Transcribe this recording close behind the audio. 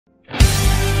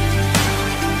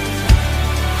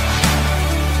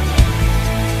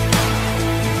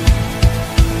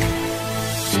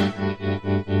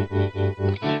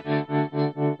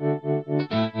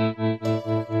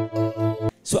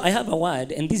I have a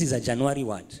word, and this is a January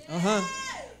word.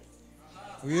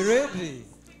 We ready?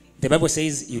 The Bible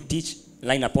says you teach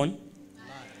line upon,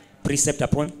 precept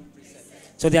upon.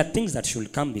 So there are things that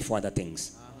should come before other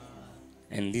things.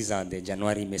 And these are the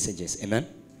January messages. Amen?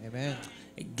 Amen.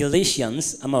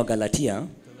 Galatians, ama Galatia,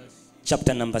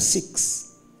 chapter number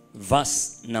 6,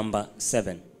 verse number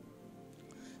 7.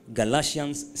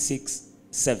 Galatians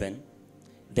 6:7.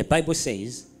 The Bible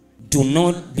says, do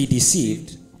not be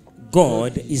deceived.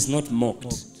 God is not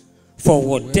mocked. For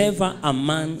whatever a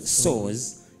man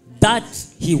sows, that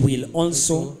he will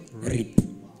also reap.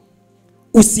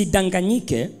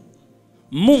 Usidanganyike,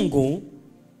 Mungu.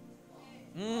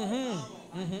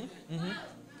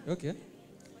 Okay.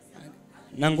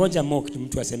 Nangoja mocked,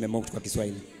 mtu aseme mocked kwa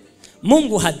Kiswahili.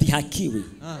 Mungu hadhihakiwi.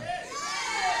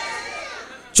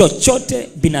 Chochote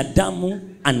binadamu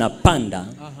anapanda,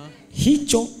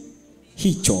 hicho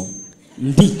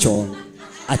ndicho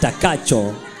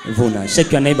atakacho vuna.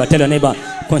 Shake your neighbor, tell your neighbor,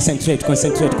 concentrate.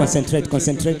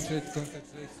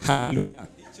 Hallelujah.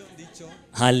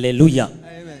 Hallelujah.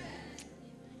 Amen.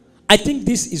 I think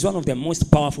this is one of the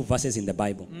most powerful verses in the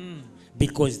Bible.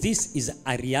 Because this is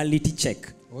a reality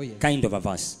check kind of a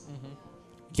verse.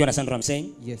 Do you understand what I'm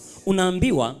saying? Yes.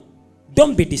 Unaambiwa,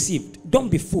 don't be deceived, don't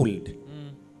be fooled.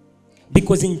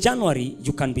 Because in January,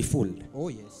 you can be fooled. Oh,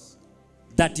 yes.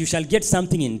 That you shall get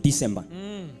something in December.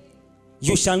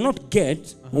 You shall not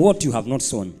get what you have not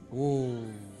sown. Oh.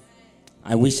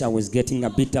 I wish I was getting a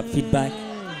bit of feedback.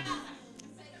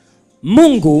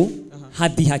 Mungu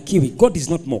hadhihakiwi. God is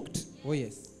not mocked. Oh,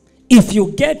 yes. If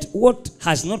you get what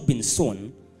has not been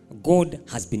sown, God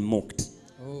has been mocked.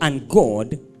 Oh. And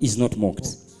God is not mocked.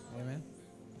 Amen.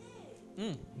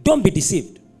 Don't be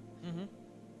deceived.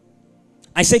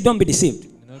 I say don't be deceived.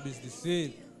 Do not be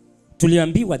deceived.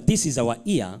 Tuliambiwa this is our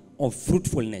year of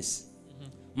fruitfulness.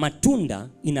 Matunda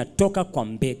inatoka kwa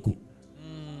mbegu.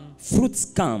 Fruits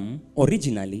come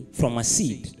originally from a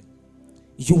seed.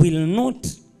 You will not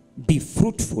be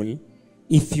fruitful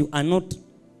if you are not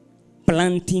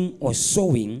planting or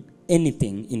sowing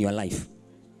anything in your life.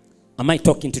 Am I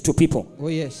talking to two people? Oh,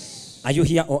 yes. Are you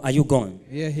here or are you gone?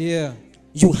 We are here.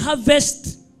 You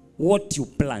harvest what you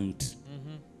plant.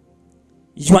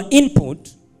 Your input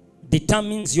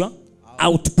determines your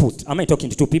output. Am I talking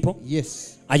to two people?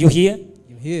 Yes. Are you here?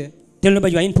 You're here. Tell me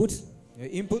about your input. Your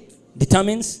input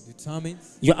Determines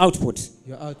your output.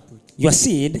 your output. Your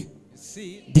seed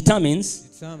Seed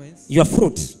determines your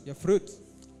fruit. your fruit.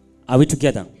 Are we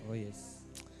together? Oh, yes.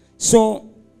 So,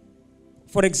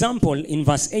 for example, in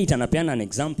verse 8, anapeana an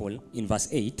example in verse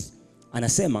 8,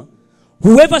 anasema,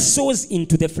 whoever sows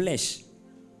into the flesh,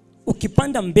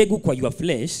 ukipanda mbegu kwa your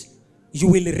flesh, you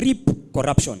will reap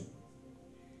corruption.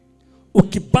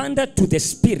 Ukipanda to the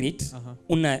spirit,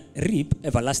 una reap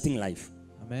everlasting life.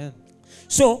 Amen.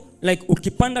 So, like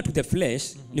ukipanda to the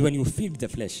flesh, ni when you feed the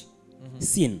flesh.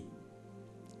 Sin.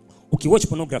 Ukiwatch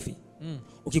pornography.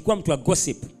 Ukikuwa mtu wa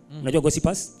gossip. Unajua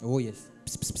gossipers? Oh, yes.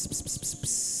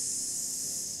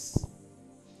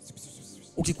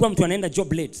 Ukikuwa mtu anaenda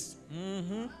job late.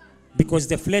 Because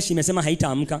the flesh imesema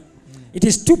haitaamka. It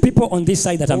is two people on this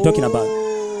side that I'm talking about.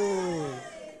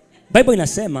 Bible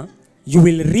inasema you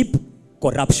will reap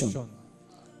corruption.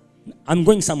 I'm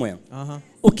going somewhere.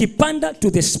 Ukipanda to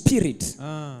the spirit,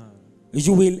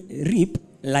 you will reap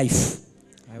life.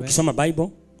 Ukisoma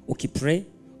Bible, ukipray,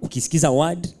 ukisikiza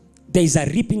word, there is a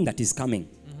reaping that is coming.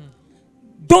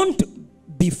 Don't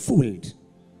be fooled.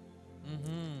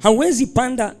 Hawezi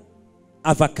panda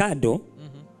avocado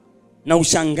na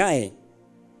ushangae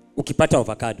ukipata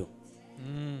avocado.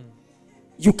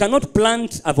 You cannot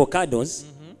plant avocados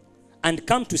and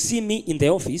come to see me in the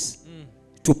office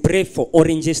to pray for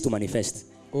oranges to manifest.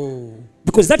 Oh.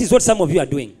 Because that is what some of you are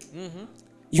doing.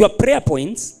 Your prayer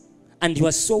points and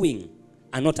your sowing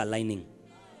are not aligning.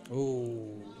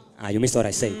 Oh. You missed what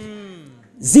I said.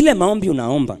 Zile maombi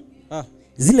unaomba.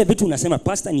 Zile vitu unasema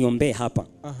pastor niombe hapa.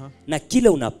 Na kile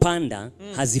unapanda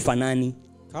hazifanani.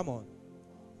 Come on.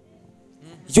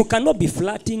 You cannot be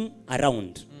flirting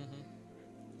around.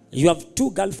 You have 2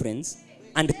 girlfriends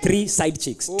and 3 side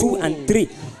chicks. 2 and 3.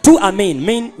 2 are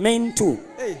main 2.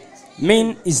 Hey.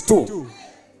 Main is 2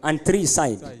 and 3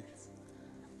 side.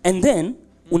 And then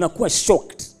unakuwa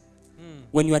shocked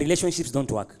when your relationships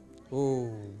don't work. Oh.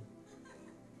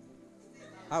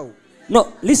 How? No,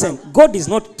 listen, God is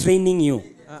not training you.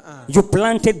 You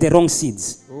planted the wrong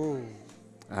seeds. Oh.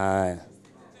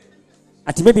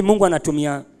 Ati maybe Mungu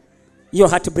anatumia hiyo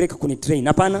heartbreak kunitrain.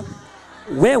 Hapana.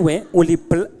 Wewe uli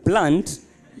plant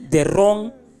the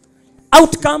wrong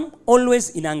outcome.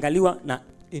 Always inaangaliwa na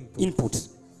input.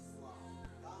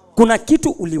 Kuna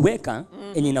kitu uliweka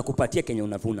enye inakupatia kenye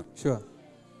unavuna. Sure.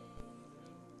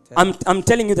 I'm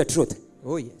telling you the truth.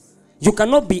 Oh, yes. You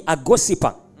cannot be a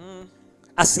gossiper,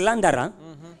 a slanderer,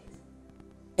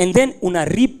 and then una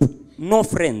reap no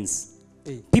friends.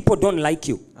 Hey. People don't like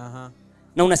you.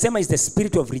 Now unasema is the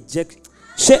spirit of rejection.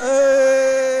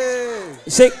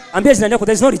 Say, there's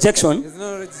no rejection. There's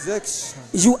no rejection.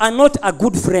 You are not a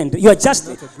good friend. You are just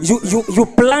you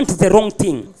plant the wrong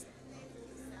thing.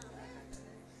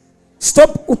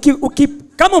 Stop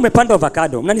kama umepanda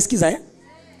avocado, mnanisikiza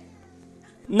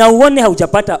na uone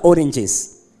haujapata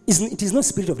oranges. It is not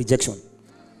spirit of rejection.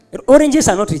 Oranges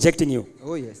are not rejecting you.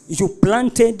 Oh, yes. You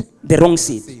planted the wrong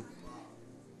seed.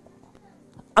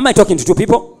 Am I talking to two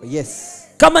people? Yes.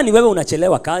 Kama ni wewe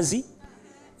unachelewa kazi,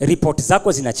 report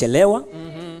zako zinachelewa,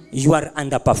 you are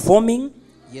underperforming,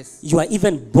 yes. You are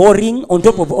even boring, on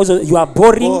top of also you are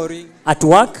boring. At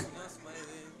work.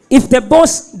 If the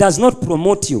boss does not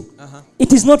promote you,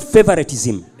 it is not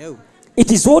favoritism. No.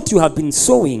 It is what you have been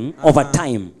sowing over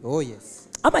time. Oh, yes.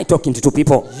 Am I talking to two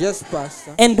people? Yes,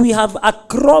 Pastor. And we have a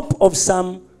crop of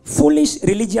some foolish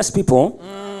religious people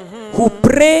who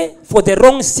pray for the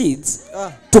wrong seeds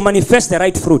to manifest the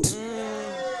right fruit.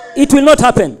 It will not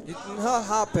happen. It will not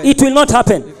happen. It will not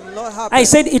happen. It will not happen. I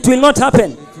said it will not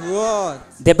happen. It won't.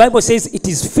 The Bible says it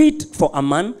is fit for a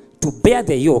man to bear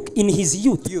the yoke in his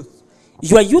youth.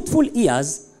 Your youthful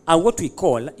years are what we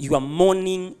call your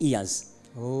morning years.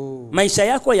 Oh. Maisha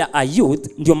yako ya a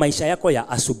youth ndio maisha yako ya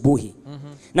asubuhi.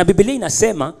 Na Biblia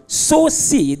inasema sow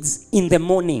seeds in the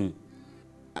morning.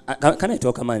 Can I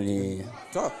talk?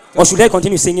 Talk. Or should I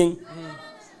continue singing?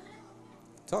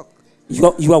 Talk.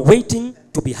 You are waiting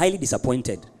to be highly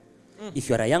disappointed if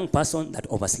you are a young person that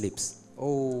oversleeps.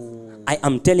 Oh. I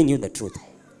am telling you the truth.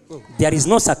 Oh. There is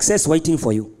no success waiting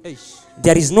for you. Eish.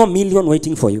 There is no million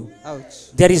waiting for you.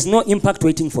 Ouch. There is no impact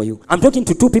waiting for you. I'm talking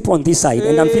to two people on this side,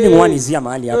 and I'm feeling one is here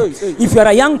mahali hapa. If you are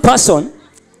a young person,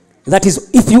 that is,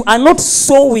 if you are not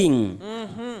sowing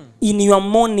in your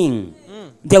morning,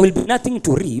 there will be nothing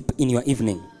to reap in your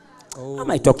evening. Oh. Am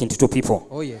I talking to two people?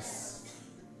 Oh, yes.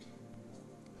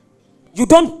 You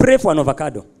don't pray for an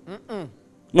avocado.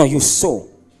 No, you sow.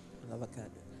 An avocado.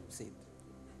 Seed.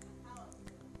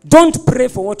 Don't pray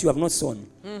for what you have not sown.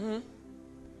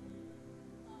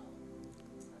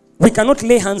 We cannot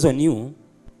lay hands on you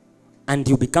and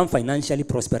you become financially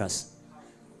prosperous.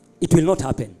 It will not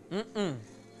happen.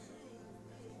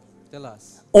 Tell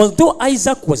us. Although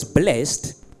Isaac was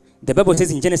blessed, the Bible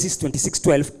says in Genesis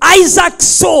 26:12, Isaac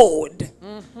sowed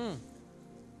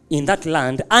in that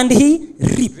land and he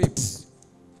reaped.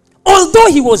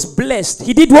 Although he was blessed,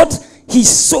 he did what? He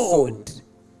sowed.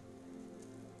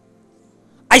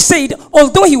 I said,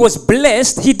 although he was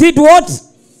blessed, he did what?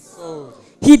 Sowed.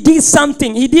 He did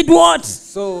something. He did what?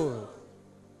 Sowed.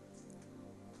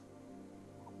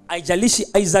 Haijalishi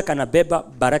Isaac anabeba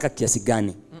baraka kiasi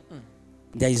gani.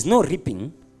 There is no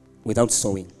reaping without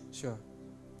sowing. Sure.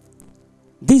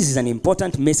 This is an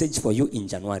important message for you in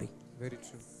January. Very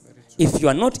true. Very true. If you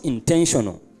are not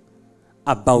intentional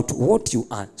about what you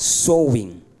are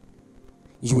sowing,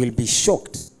 you will be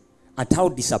shocked at how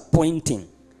disappointing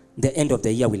the end of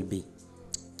the year will be.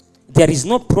 There is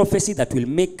no prophecy that will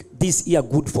make this year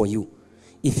good for you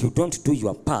if you don't do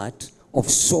your part of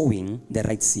sowing the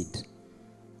right seed.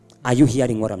 Are you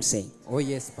hearing what I'm saying? Oh,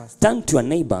 yes, Pastor. Turn to a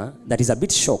neighbor that is a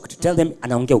bit shocked. Tell them,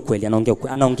 anaongea ukweli, anaongea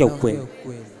ukweli, anaongea ukweli.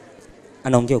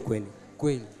 Anaongea ukweli.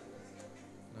 Kweli.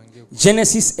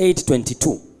 Genesis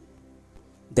 8:22.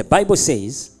 The Bible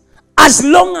says, as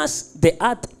long as the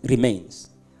earth remains.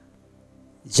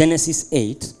 Genesis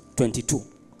 8:22.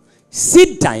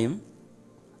 Seed time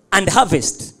and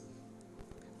harvest,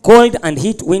 cold and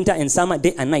heat, winter and summer,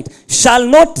 day and night, shall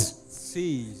not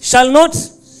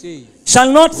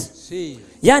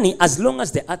Cease. Yani, as long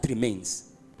as the earth remains,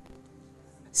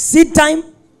 seed time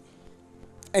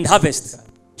and harvest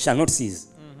shall not cease.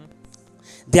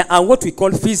 There are what we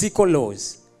call physical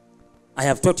laws. I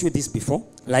have taught you this before,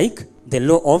 like the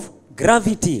law of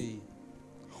gravity.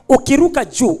 Ukiruka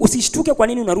juu, usishtuke kwa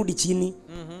nini unarudi chini.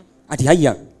 Ati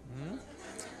haya.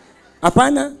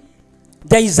 Hapana,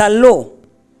 there is a law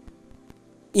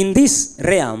in this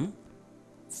realm,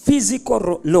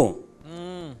 physical law.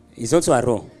 It's also a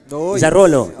law. Oh, it's a law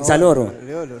law. It's a law.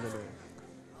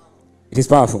 It is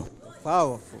powerful.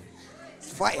 Powerful. It's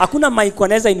fire. Hakuna mic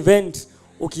wanaweza invent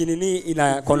ukinini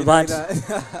ina convert.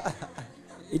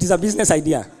 It is a business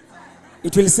idea.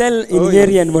 It will sell in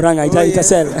Gary and Muranga. It will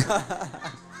sell.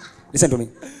 Listen to me.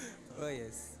 Oh,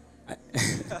 yes.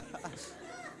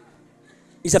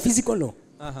 It's a physical law.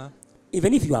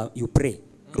 Even if you pray,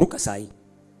 ruka sai.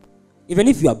 Even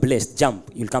if you are blessed, jump,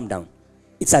 you'll come down.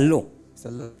 It's a law. It's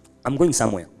a law. I'm going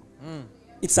somewhere.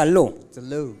 It's a law. It's a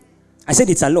law. I said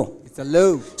it's a law. It's a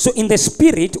law. So in the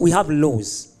spirit, we have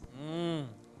laws.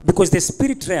 Because the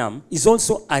spirit realm is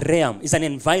also a realm, is an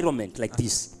environment like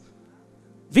this.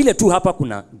 Vile tu hapa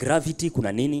kuna gravity,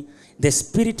 kuna nini. The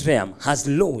spirit realm has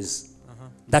laws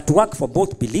that work for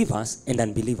both believers and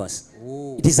unbelievers.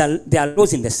 There are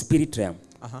laws in the spirit realm.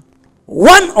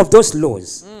 One of those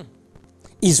laws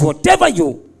is whatever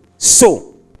you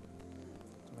sow,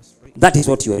 that is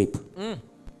what you reap.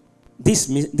 This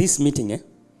meeting,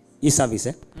 this service,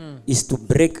 is to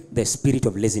break the spirit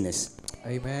of laziness.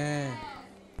 Amen.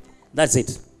 That's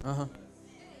it.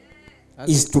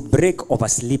 Is to break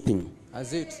oversleeping.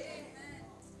 As it.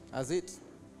 As it.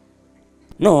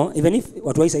 No, even if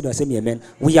what I said was saying amen,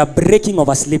 we are breaking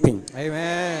oversleeping.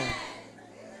 Amen.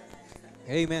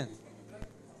 Amen.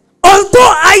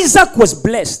 Although Isaac was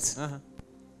blessed,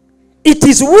 it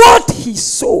is what he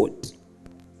sowed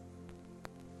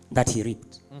that he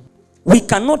reaped. We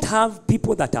cannot have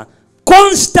people that are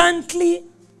constantly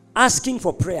asking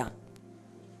for prayer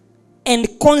and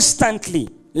constantly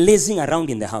lazing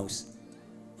around in the house.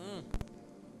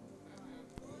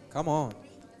 Come on.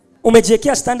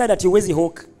 Umejiwekea standard ati huwezi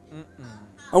hawk.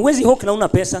 Huwezi hawk na una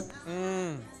pesa.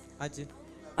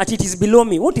 Ati it is below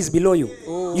me. What is below you?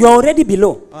 You are already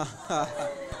below.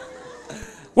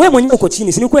 Wewe mwenyewe uko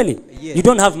chini, si ni kweli? Yeah. You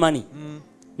don't have money.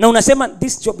 Na unasema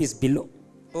this job is below.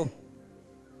 Oh.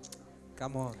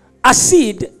 Come on. A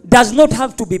seed does not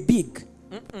have to be big.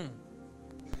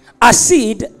 A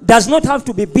seed does not have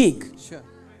to be big. Sure.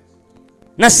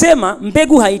 Nasema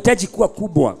mbegu haihitaji kuwa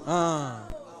kubwa.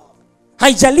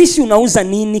 Haijalishi unauza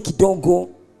nini kidogo.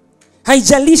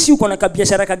 Haijalishi uko na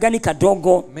kabiashara kagani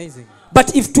kadogo. Amazing.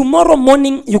 But if tomorrow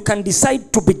morning you can decide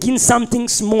to begin something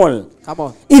small. Come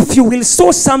on. If you will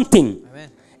sow something, Amen.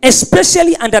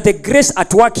 especially under the grace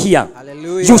at work here,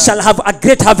 Hallelujah. you shall have a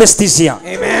great harvest this year.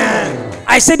 Amen.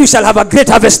 I said you shall have a great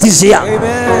harvest this year.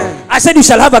 Amen. I said you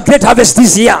shall have a great harvest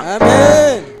this year.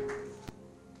 Amen.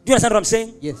 Do you understand what I'm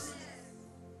saying? Yes.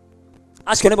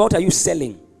 Ask your neighbor, what are you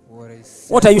selling?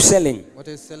 What are you selling? What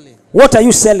are you selling? What are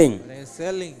you selling? What are you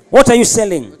selling? What are you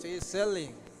selling? What are you selling? What are you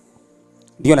selling?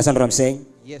 Do you understand what I'm saying?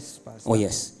 Yes, Pastor. Oh,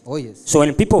 yes. Oh, yes. So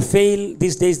when people fail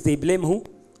these days, they blame who?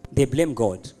 They blame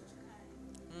God.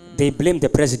 They blame the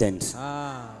president.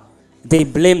 They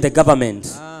blame the government.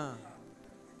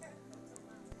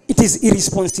 It is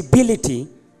irresponsibility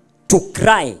to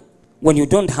cry when you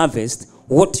don't harvest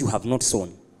what you have not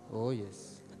sown. Oh,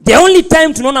 yes. The only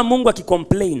time tunaona Mungu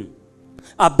akicomplain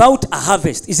about a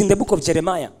harvest is in the book of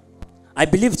Jeremiah. I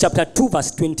believe chapter 2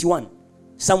 verse 21.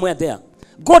 Somewhere there.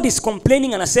 God is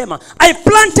complaining and asema, I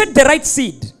planted the right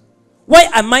seed. Why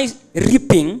am I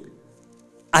reaping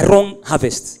a wrong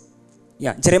harvest?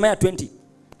 Yeah, Jeremiah 20.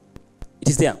 It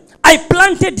is there. I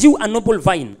planted you a noble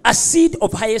vine, a seed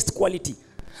of highest quality.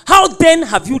 How then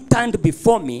have you turned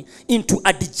before me into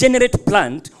a degenerate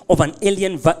plant of an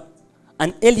alien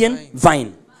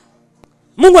vine?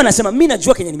 Mungu anasema, mimi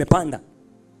najua kenye nimepanda.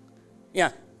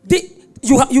 Yeah.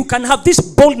 You can have this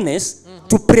boldness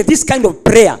to pray this kind of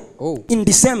prayer in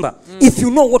December if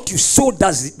you know what you sowed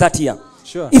that year.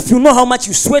 Sure. If you know how much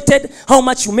you sweated, how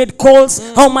much you made calls,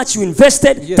 how much you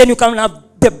invested, then you can have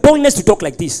the boldness to talk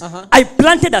like this. I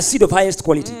planted a seed of highest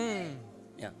quality.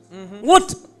 Yeah.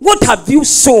 What have you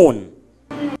sown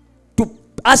to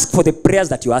ask for the prayers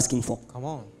that you're asking for? Come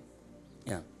on.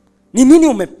 Yeah. Ni nini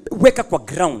umeweka kwa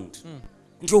ground?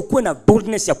 Ndio ukuwe na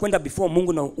boldness ya kwenda before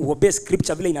Mungu na uobey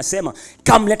scripture vile inasema,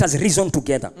 come let us reason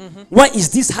together. Why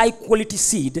is this high quality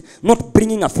seed not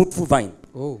bringing a fruitful vine?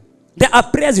 There are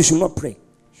prayers you should not pray.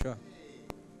 Sure.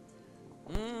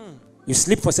 You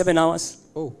sleep for 7 hours.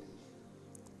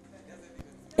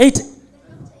 8.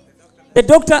 The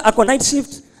doctor ako night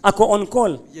shift, ako on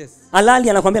call. Yes. Alali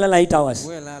anakuambia lala 8 hours.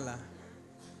 Lala.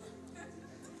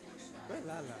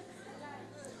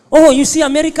 Oh, you see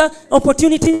America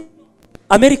opportunity?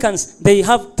 Americans, they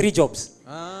have 3 jobs.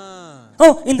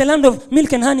 Oh, in the land of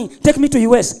milk and honey, take me to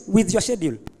US with your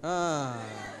schedule.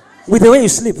 With the way you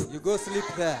sleep. You go sleep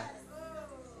there.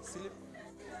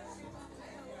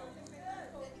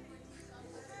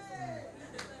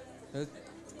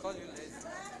 Call you later.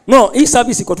 No, hii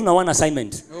service iko tu na one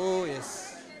assignment. Oh, yes.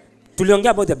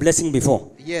 Tuliongea about the blessing before.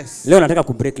 Yes. Leo nataka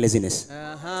ku break laziness.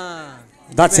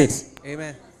 That's Amen. it.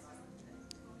 Amen.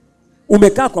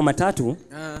 Umekaa kwa matatu,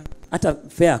 hata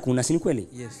fare kuna, si kweli?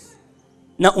 Yes.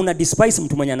 Na una despise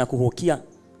mtu mwenye anakuhokia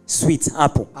sweets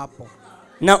hapo. Hapo.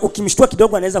 Na ukimshtua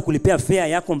kidogo anaweza kulipea fare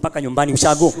yako mpaka nyumbani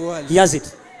ushago. He has it.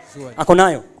 Ako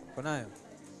nayo.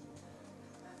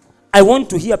 I want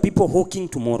to hear people hawking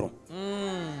tomorrow.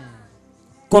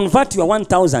 Convert your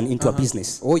 1,000 into a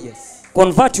business. Oh, yes.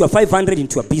 Convert your 500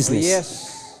 into a business. Oh,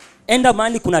 yes. Enda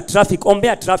mahali kuna traffic,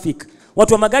 ombea traffic.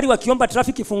 Watu wa magari wakiomba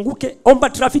traffic ifunguke, omba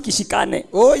traffic ishikane.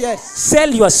 Oh yes.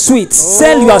 Sell your sweets,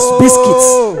 sell your biscuits.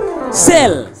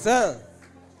 Sell.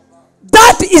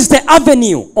 That is the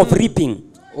avenue of reaping.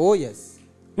 Oh yes.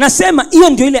 Nasema hiyo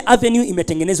ndio ile avenue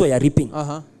imetengenezwa ya reaping.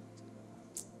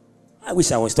 I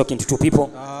wish I was talking to two people.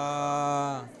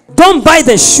 Don't buy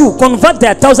the shoe, convert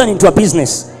their 1,000 into a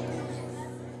business.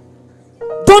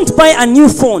 Don't buy a new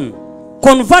phone,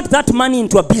 convert that money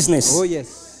into a business. Oh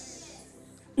yes.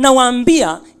 Na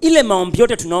waambia ile maombi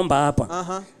yote tunaomba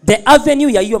hapa. The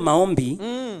avenue ya hiyo maombi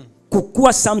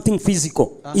kukua something physical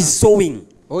is sowing.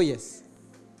 Oh yes.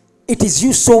 It is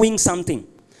you sowing something.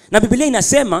 Na Biblia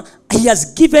inasema he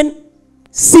has given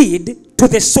seed to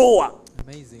the sower.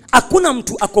 Amazing. Hakuna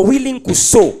mtu ako willing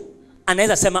kusow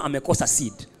anaweza sema amekosa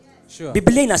seed. Sure.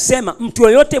 Biblia inasema mtu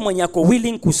yoyote mwenye ako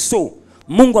willing kusow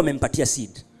Mungu amempatia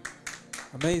seed.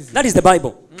 Amazing. That is the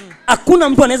Bible. Hakuna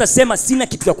mtu anaweza sema sina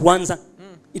kitu ya kuanza.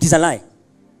 It is a lie.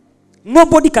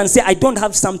 Nobody can say I don't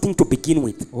have something to begin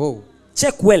with. Whoa.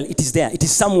 Check well, it is there. It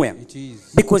is somewhere. It is.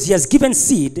 Because he has given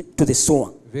seed to the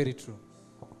sower. Very true.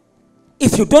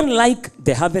 If you don't like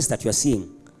the harvest that you are seeing,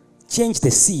 change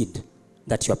the seed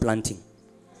that you are planting.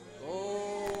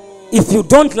 If you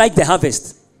don't like the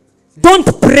harvest,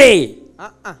 don't pray.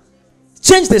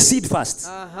 Change the seed first.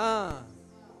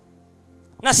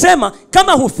 Nasema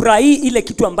kama hufurahi ile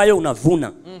kitu ambayo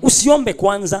unavuna, usiombe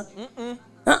kwanza.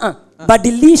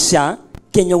 Badilisha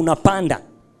kenye unapanda.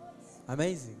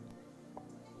 Amazing.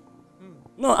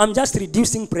 No, I'm just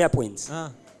reducing prayer points.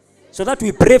 So that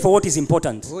we pray for what is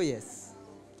important. Oh yes.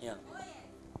 Yeah.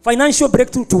 Financial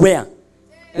breakthrough to where?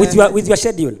 With your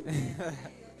schedule.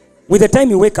 With the time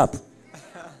you wake up.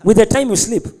 With the time you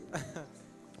sleep.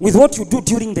 With what you do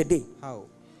during the day.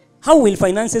 How will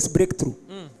finances break through?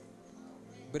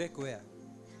 Break where?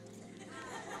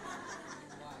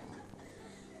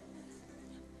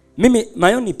 Mimi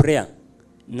my only prayer,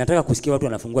 nataka kusikia watu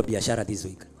wanafungua biashara this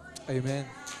week. Amen.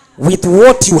 With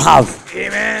what you have.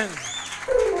 Amen.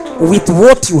 With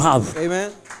what you have.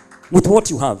 Amen. With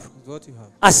what you have. With what you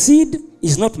have. A seed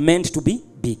is not meant to be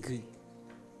big.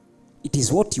 It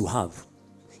is what you have.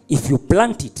 If you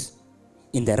plant it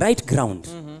in the right ground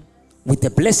with the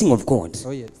blessing of God,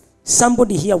 oh yes.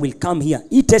 Somebody here will come here.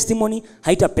 Hii testimony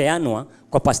haitapeanwa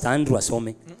kwa Pastor Andrew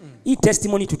asome. Hii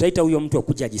testimony tutaita huyo mtu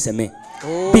akuja ajisemee.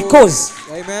 Because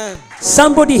Amen.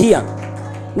 Somebody here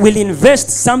will invest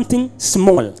something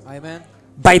small. Amen.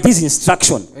 By this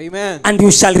instruction. Amen. And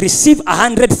you shall receive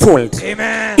 100-fold.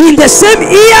 Amen. In the same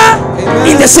year, Amen.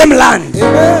 in the same land.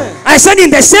 Amen. I said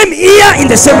in the same year, in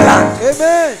the same land.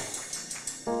 Amen.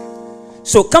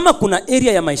 So kama kuna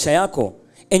area ya maisha yako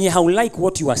and you like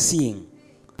what you are seeing,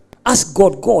 ask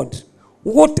God,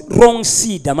 what wrong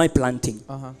seed am I planting?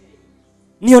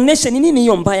 Nionyeshe ni nini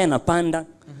hiyo mbaya napanda?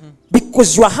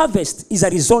 Because your harvest is a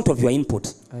result of your input.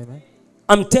 Amen.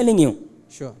 I'm telling you.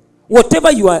 Sure.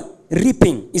 Whatever you are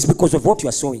reaping is because of what you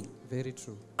are sowing. Very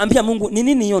true. Ambia Mungu, ni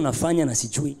nini hiyo nafanya na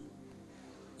sijui?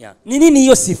 Yeah. Ni nini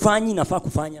hiyo sifanyi nafaa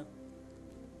kufanya?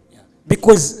 Yeah.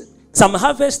 Because some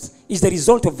harvest is the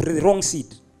result of the wrong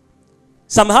seed.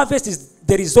 Some harvest is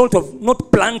the result of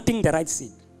not planting the right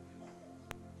seed.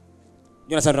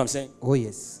 You understand what I'm saying? Oh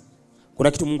yes.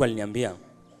 Kuna kitu Mungu aliniambia.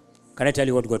 Can I tell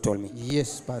you what God told me?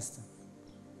 Yes, Pastor.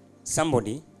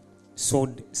 Somebody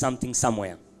sowed something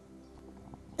somewhere.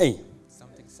 Hey.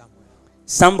 Something somewhere.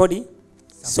 Somebody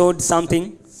sowed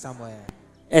something somewhere.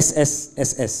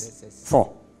 SSSS.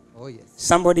 4. Oh yes.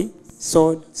 Somebody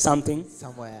sowed something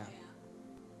somewhere.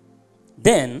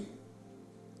 Then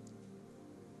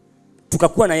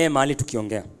tukakuwa na yeye mahali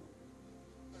tukiongea.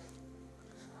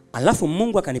 Alafu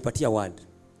Mungu akanipatia word.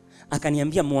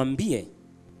 Akaniambia muambie,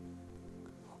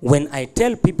 when I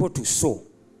tell people to sow,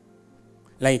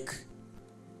 like,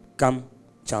 come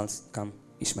Charles, come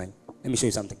Ishmael, let me show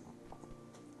you something.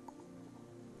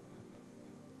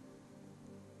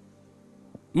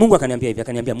 Mungu akaniambia hivi,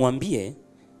 akaniambia muambie,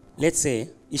 let's say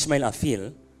Ishmael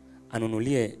afil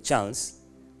anunulie Charles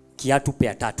kiatu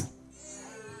pea 3.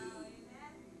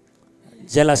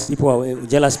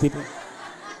 Jealous people.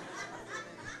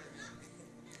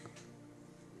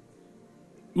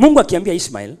 Mungu akiambia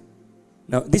Ishmael,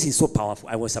 now this is so powerful,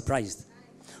 I was surprised.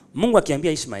 Mungu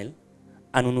akiambia Ishmael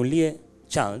anunulie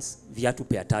Charles viatu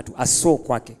pea 3 aso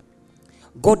kwake.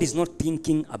 God is not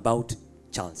thinking about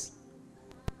Charles.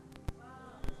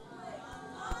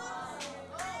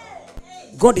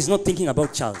 God is not thinking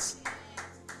about Charles.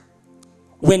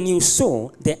 When you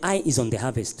sow, the eye is on the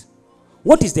harvest.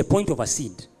 What is the point of a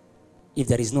seed if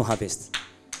there is no harvest?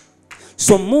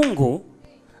 So Mungu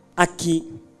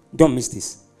don't miss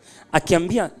this.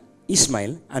 Akiambia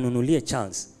Ishmael anunulie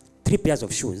Charles 3 pairs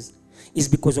of shoes is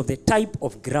because of the type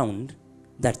of ground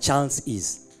that Charles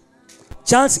is.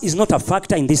 Charles is not a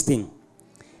factor in this thing.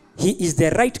 He is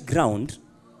the right ground.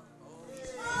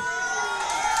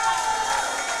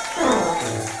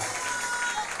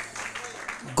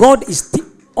 God is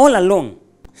all along.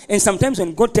 And sometimes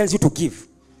when God tells you to give,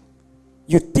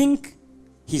 you think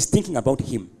he's thinking about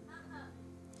him.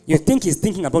 You think he's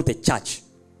thinking about the church.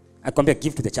 I compare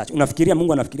give to the church. Unafikiria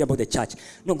Mungu anafikiria about the church.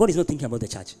 No, God is not thinking about the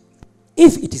church.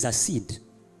 If it is a seed,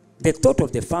 the thought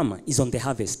of the farmer is on the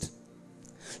harvest.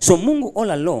 So Mungu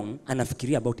all along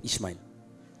anafikiria about Ishmael.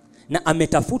 Na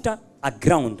ametafuta a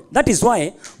ground. That is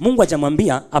why Mungu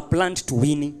hajamwambia a plant to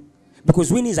Winnie.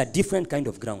 Because Winnie is a different kind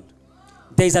of ground.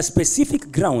 There is a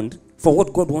specific ground for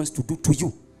what God wants to do to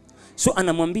you. So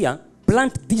anamwambia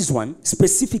plant this one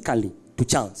specifically to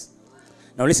Charles.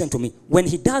 Now listen to me. When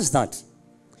he does that,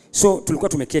 so tulikuwa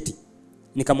tumeketi,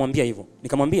 nikamwambia hivyo.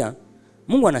 Nikamwambia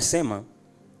Mungu anasema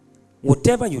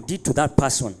whatever you did to that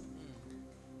person,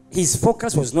 his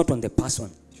focus was not on the person.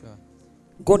 Sure.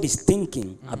 God is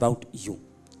thinking about you.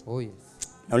 Oh yes.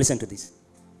 Now listen to this.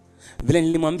 Vile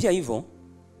nilimwambia hivyo,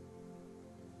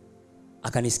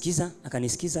 akanisikiza.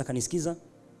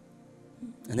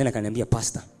 And then akaniambia,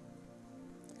 pastor,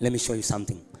 let me show you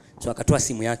something. So akatoa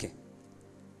simu yake.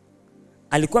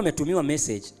 Alikuwa ametumiwa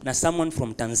message na someone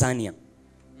from Tanzania.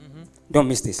 Don't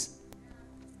miss this.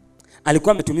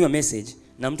 Alikuwa ametumiwa message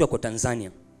na mtu ako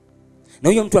Tanzania. Na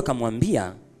huyo mtu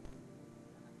akamwambia,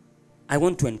 I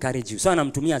want to encourage you. So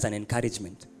anamtumia as an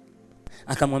encouragement.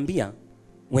 Akamwambia,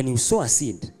 when you sow a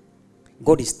seed,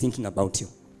 God is thinking about you.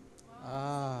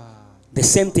 The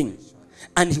same thing.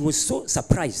 And he was so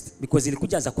surprised because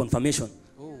ilikuja as a confirmation.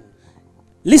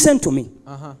 Listen to me.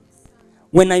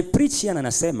 When I preach here na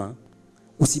nasema,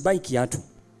 usibai kiatu,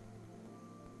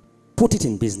 put it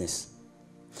in business.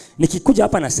 Nikikuja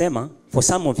hapa nasema, for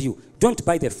some of you, don't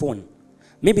buy the phone.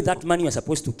 Maybe that money you are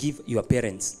supposed to give your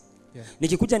parents. Yeah.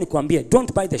 Nikikuja nikuambie,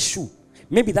 don't buy the shoe.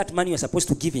 Maybe that money you are supposed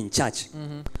to give in church.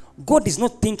 God is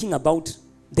not thinking about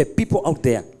the people out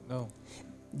there. No.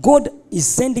 God is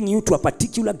sending you to a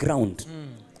particular ground.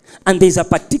 And there is a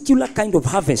particular kind of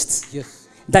harvest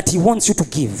that he wants you to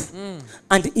give.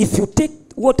 And if you take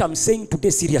what I'm saying today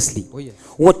seriously,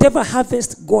 whatever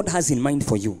harvest God has in mind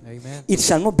for you, it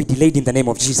shall not be delayed in the name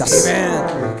of Jesus.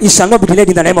 It shall not be delayed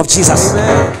in the name of Jesus.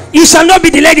 It shall not be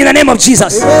delayed in the name of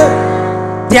Jesus.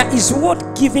 There is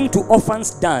what giving to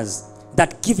orphans does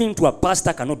that giving to a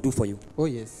pastor cannot do for you. Oh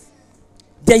yes.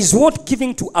 There is what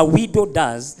giving to a widow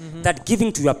does that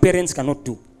giving to your parents cannot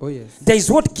do. Oh yes. There is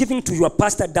what giving to your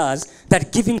pastor does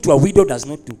that giving to a widow does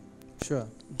not do. Sure.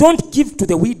 Don't give to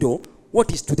the widow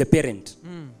what is to the parent.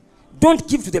 Don't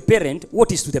give to the parent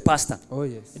what is to the pastor. Oh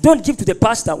yes. Don't give to the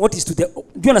pastor what is to the...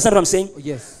 Do you understand what I'm saying? Oh,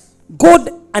 yes. God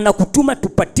anakutuma to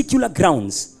particular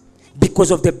grounds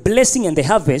because of the blessing and the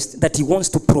harvest that he wants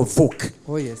to provoke.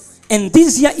 Oh yes. And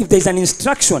this year, if there is an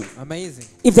instruction, amazing.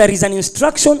 If there is an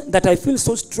instruction that I feel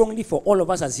so strongly for all of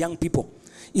us as young people,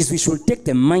 is we should take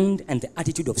the mind and the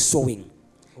attitude of sowing.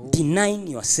 Denying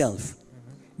yourself.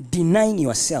 Denying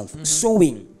yourself.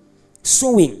 Sowing.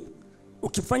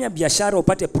 Ukifanya biashara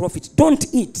upate profit, don't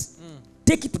eat.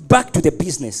 Take it back to the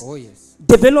business. Oh yes.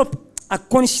 Develop a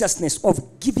consciousness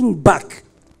of giving back.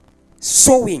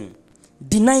 Sowing.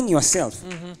 Denying yourself.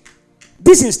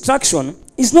 This instruction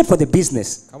is not for the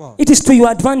business. Come on. It is to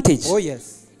your advantage. Oh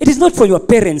yes. It is not for your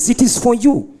parents. It is for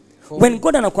you. When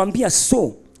God anakuambia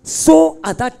sow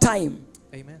at that time.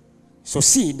 Amen. So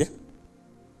seed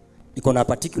iko na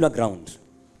particular ground.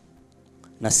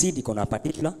 Na seed iko na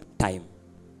particular time.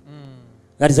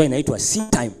 That is why inaitwa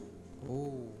seed time.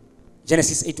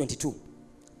 Genesis 8:22.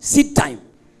 Seed time.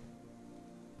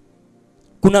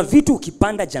 Kuna vitu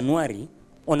ukipanda January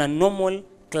on a normal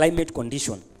climate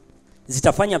condition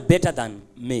zitafanya better than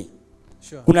May.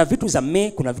 Sure. Kuna vitu za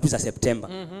May, kuna vitu za September.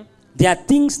 There are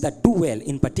things that do well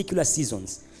in particular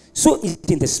seasons. So is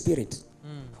it in the spirit.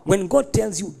 When God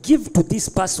tells you, give to this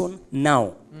person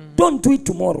now. Don't do it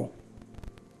tomorrow.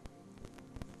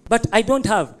 But I don't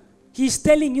have. He's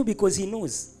telling you because he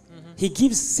knows. He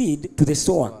gives seed to the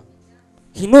sower.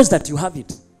 He knows that you have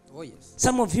it. Oh yes.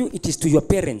 Some of you, it is to your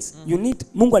parents. You need,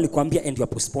 Mungu alikuambia and you are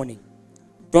postponing.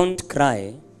 Don't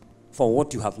cry for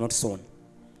what you have not sown.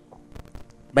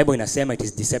 Bible inasema it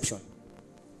is deception.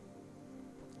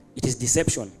 It is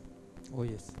deception. Oh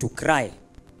yes. To cry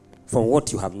for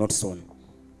what you have not sown.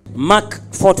 Mark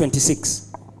 4:26.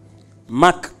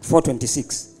 Mark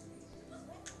 4:26.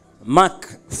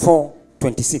 Mark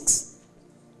 4:26.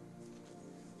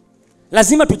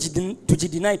 Lazima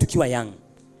tujideny tukiwa young.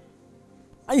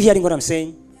 Are you hearing what I'm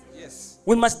saying? Yes.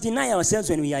 We must deny ourselves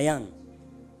when we are young.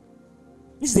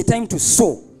 This is the time to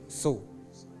sow. Sow.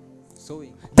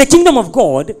 Sowing. The kingdom of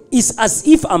God is as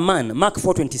if a man, Mark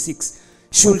 4:26,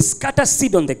 should scatter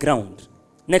seed on the ground.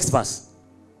 Next verse.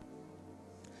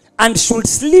 And should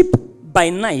sleep by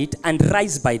night and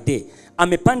rise by day.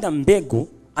 Amepanda mbegu,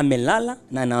 amelala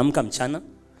na anaamka mchana.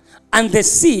 And the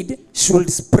seed should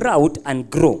sprout and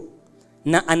grow.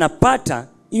 Na anapata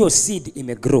hiyo seed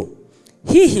imegrow.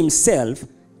 He himself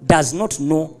does not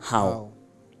know how. Wow.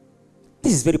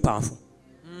 This is very powerful.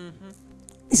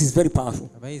 This is very powerful.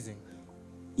 Amazing.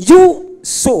 You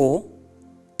sow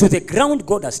to the ground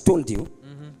God has told you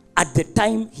at the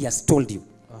time he has told you.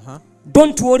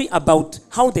 Don't worry about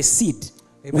how the seed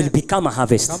will become a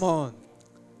harvest. Come on.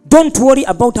 Don't worry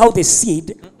about how the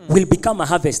seed will become a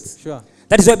harvest. Sure.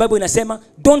 That is why Bible inasema,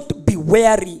 don't be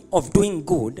weary of doing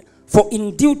good, for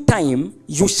in due time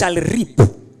you shall reap.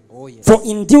 Oh, yes. For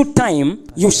in due time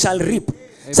you shall reap.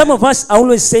 Amen. Some of us are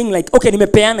always saying like, okay,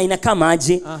 nimepeana inakama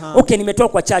aje. Okay, nimetoa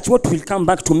kwa church, what will come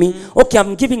back to me? Okay,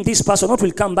 I'm giving this person, what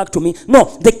will come back to me? No,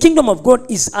 the kingdom of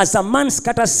God is as a man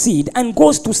scatters seed and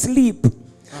goes to sleep.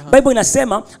 Bible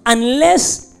inasema,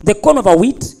 unless the corn of a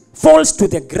wheat falls to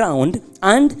the ground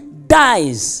and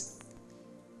dies.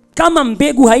 Kama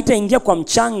mbegu haitaingia kwa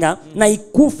mchanga na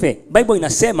ikufe, Bible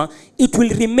inasema, it will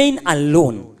remain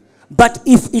alone. But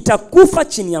if itakufa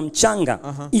chini ya mchanga,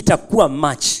 itakuwa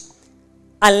much.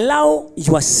 Allow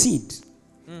your seed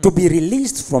to be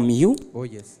released from you,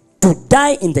 to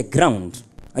die in the ground.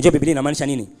 Ajua Biblia inamaanisha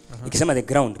nini? Ikisema the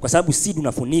ground, kwa sababu seed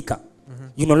unafunika.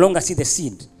 You no longer see the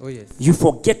seed. You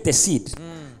forget the seed.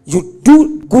 You do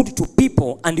good to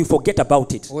people and you forget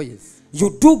about it.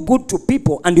 You do good to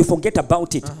people and you forget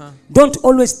about it. Don't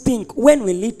always think, when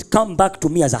will it come back to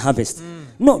me as a harvest?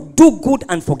 No, do good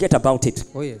and forget about it.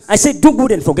 I say do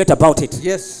good and forget about it.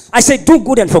 I say do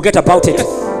good and forget about it.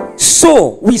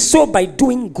 So, we sow by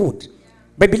doing good.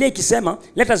 Biblia ikisema,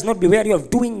 let us not be weary of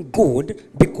doing good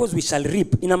because we shall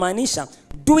reap. Inamaanisha,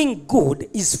 doing good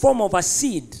is form of a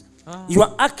seed.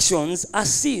 Your actions are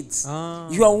seeds.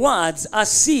 Your words are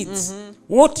seeds.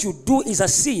 What you do is a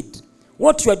seed.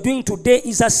 What you are doing today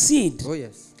is a seed.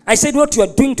 I said what you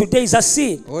are doing today is a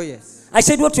seed. I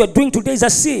said what you are doing today is a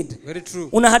seed. Very true.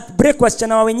 Una heartbreak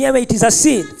wasichana wa wenyewe, it is a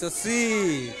seed. It's a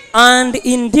seed. And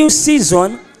in due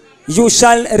season, you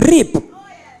shall reap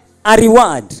a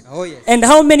reward. And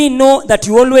how many know that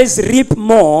you always reap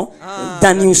more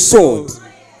than you sowed?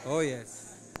 Oh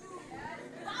yes.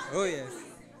 Oh yes.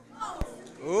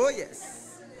 Oh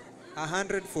yes.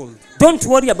 100-fold. Don't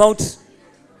worry about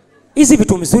hizi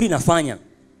vitu mzuri nafanya.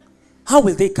 How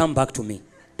will they come back to me?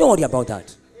 Don't worry about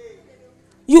that.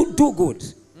 You do good.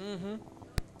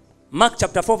 Mark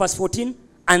chapter 4 verse 14.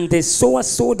 And the sower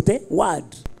sowed the word.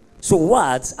 So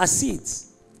words are seeds.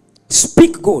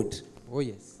 Speak good. Oh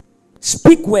yes.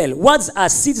 Speak well. Words are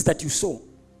seeds that you sow.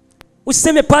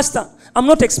 Useme, pastor, I'm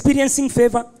not experiencing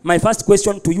favor. My first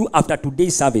question to you after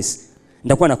today's service,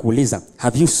 ndakuwa nakuuliza,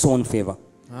 have you sown favor?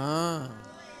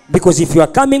 Because if you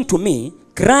are coming to me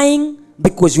crying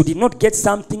because you did not get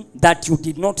something that you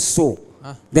did not sow,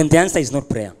 then the answer is not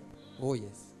prayer. Oh yes.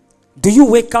 Do you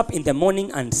wake up in the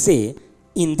morning and say,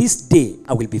 in this day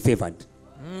I will be favored?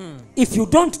 If you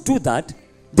don't do that,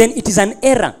 then it is an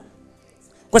error.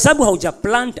 Kwa sababu hauja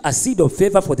plant a seed of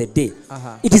favor for the day.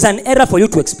 It is an error for you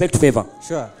to expect favor.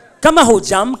 Sure. Kama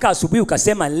hujaamka asubuhi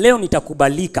ukasema leo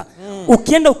nitakubalika,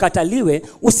 ukienda ukataliwe,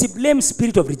 usiblame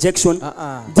spirit of rejection.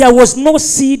 There was no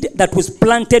seed that was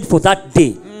planted for that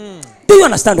day. Do you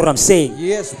understand what I'm saying?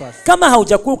 Yes, pastor. Kama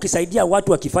haujakuwa ukisaidia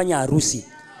watu wakifanya harusi,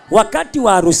 wakati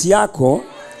wa harusi yako,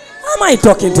 am I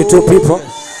talking to two people?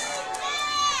 Yes.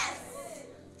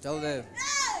 Tell them.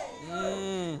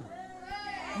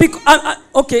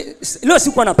 Okay, leo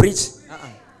sikuwa na preach.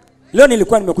 Leo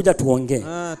nilikuwa nimekuja tuongee.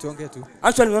 Tuongee tu.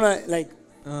 Actually unaona like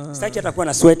sitaki atakuwa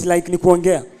na sweat like ni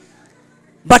kuongea.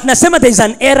 But nasema there is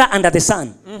an error under the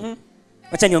sun.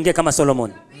 Acha niongee kama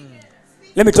Solomon.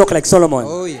 Let me talk like Solomon.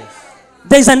 Oh yes.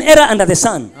 There is an error under the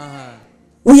sun.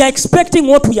 We are expecting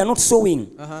what we are not sowing.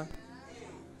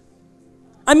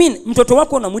 I mean, mtoto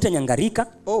wako unamuita nyangarika,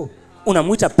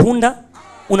 unamuita punda,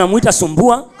 unamuita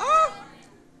sumbua.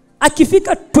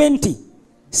 Akifika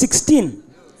 16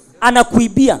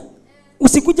 anakuibia.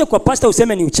 Usikuje kwa pastor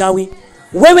useme ni uchawi.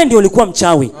 Wewe ndio ulikuwa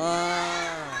mchawi.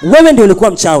 Wewe ndio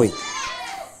ulikuwa mchawi.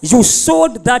 You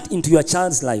sowed that into your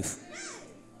child's life.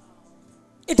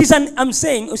 It is I'm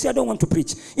saying, you see, I don't want to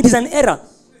preach. It is an error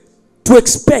to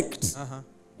expect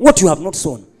what you have not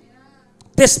sown.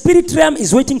 The spirit realm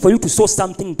is waiting for you to sow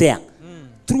something there.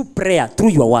 Through prayer,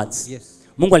 through your words. Yes.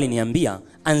 Mungu aliniambia,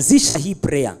 anzisha hii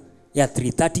prayer ya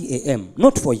 3:30 a.m.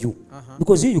 Not for you.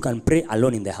 Because you can pray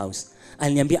alone in the house.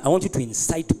 aliniambia, I want you to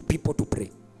incite people to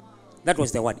pray. That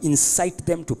was the word, incite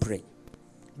them to pray.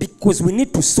 Because we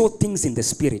need to sow things in the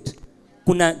spirit.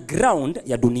 Kuna ground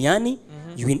ya duniani,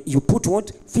 you put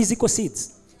what? Physical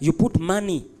seeds. You put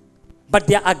money. But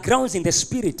there are grounds in the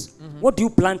spirit. What do you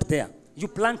plant there? You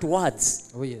plant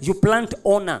words. Oh, yes. You plant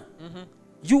honor.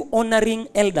 You honoring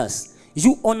elders.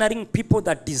 You honoring people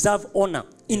that deserve honor.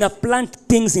 In a plant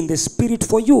things in the spirit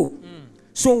for you.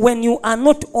 So when you are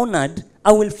not honored,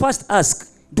 I will first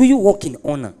ask, do you walk in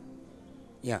honor?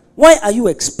 Yeah. Why are you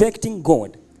expecting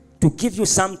God to give you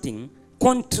something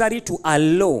contrary to a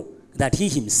law that he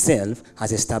himself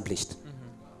has established?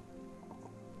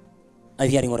 Are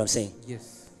you hearing what I'm saying?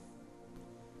 Yes.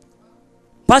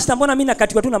 Pastor, mbona mimi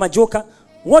nakatiwa tu na majoka?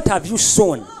 What have you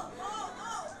sown?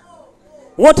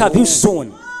 What have you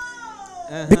sown?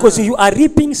 Because you are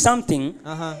reaping something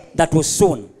that was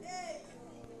sown.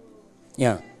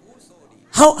 Yeah.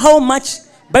 How much?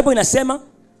 Bible inasema,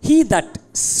 he that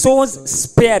sows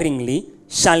sparingly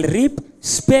shall reap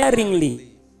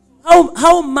sparingly.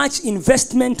 How much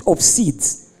investment of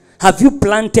seeds have you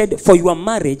planted for your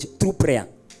marriage through prayer?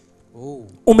 Oh.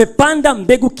 Umepanda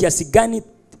mbegu kiasi gani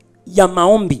ya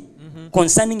maombi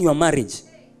concerning your marriage?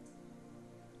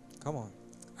 Come on.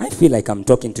 I feel like I'm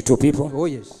talking to two people. Oh,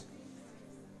 yes.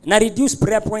 Na reduce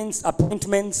prayer points,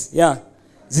 appointments, yeah.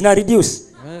 Zina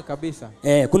reduce. Kabisa.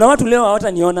 Kuna watu leo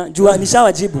hawataniona, jua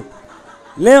nishawajibu.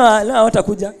 Leo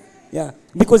hawatakuja. Yeah.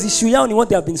 Because issue yao ni what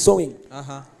they have been sowing.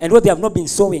 And what they have not been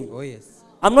sowing. Oh, yes.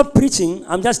 I'm not preaching,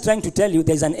 I'm just trying to tell you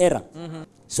there's an error.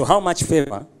 So how much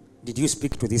favor did you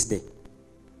speak to this day?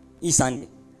 Each Sunday.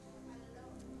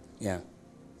 Yeah.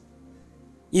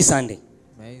 Each Sunday.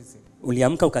 Amazing.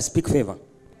 Uliamka uka speak favor.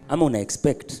 Ama una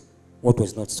expect what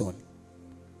was not sown.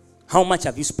 How much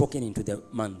have you spoken into the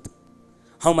month?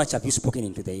 How much have you spoken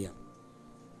into the year?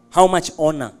 How much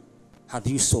honor have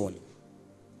you sown?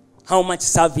 How much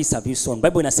service have you sown?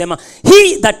 Bible inasema,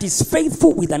 he that is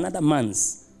faithful with another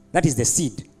man's, that is the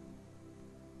seed,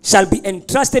 shall be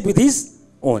entrusted with his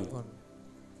own.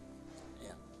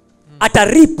 Yeah.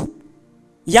 Atarip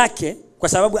yake kwa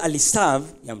sababu aliserve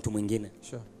ya mtu mwingine.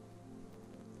 Sure.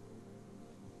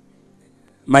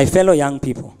 My fellow young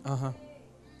people.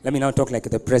 Let me now talk like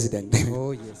the president.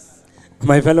 Oh, yes.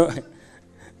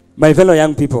 My fellow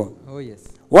young people. Oh, yes.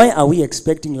 Why are we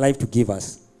expecting life to give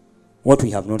us what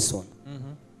we have not sown?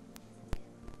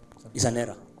 It's an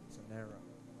error. It's an error.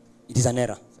 It is an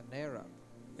error. It's an error.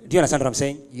 Do you understand what I'm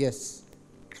saying? Yes.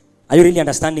 Are you really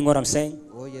understanding what I'm saying?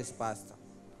 Oh, yes, Pastor.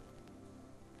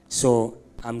 So,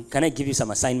 can I give you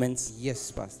some assignments?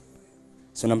 Yes, Pastor.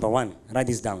 So, number 1, write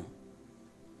this down.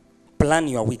 Plan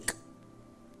your week.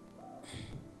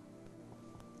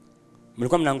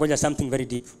 Mlikuwa mnangoja something very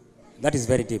deep. That is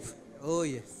very deep. Oh,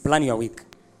 yes. Plan your week.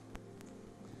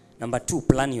 Number 2,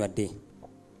 plan your day.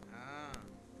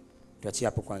 Tuachie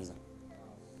hapo kwanza.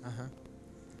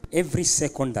 Every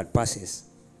second that passes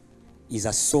is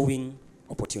a sowing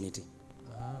opportunity.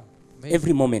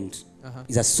 Every moment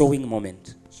is a sowing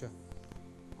moment. Sure.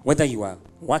 Whether you are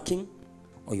working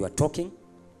or you are talking,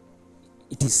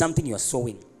 it is something you are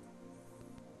sowing.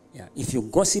 Yeah. If you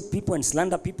gossip people and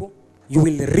slander people, you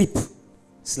will reap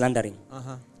slandering.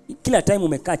 Kila time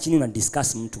umekaa chini una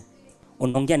discuss mtu,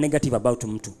 unaongea negative about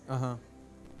mtu,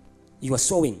 you are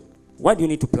sowing. Why do you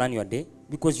need to plan your day?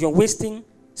 Because you're wasting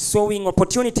sowing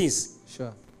opportunities.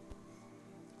 Sure.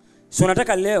 So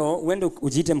nataka leo uende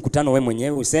ujiite mkutano wewe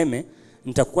mwenyewe useme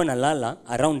nitakuwa nalala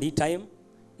around hii time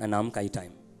na naamka hii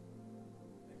time.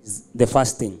 The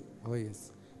first thing. Oh,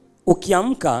 yes.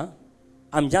 Ukiamka,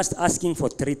 I'm just asking for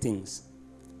 3 things.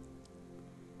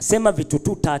 Sema vitu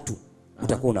tu 3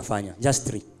 utakuwa unafanya. Just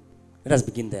 3. Let us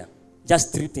begin there.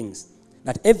 Just 3 things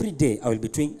that every day I will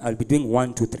be doing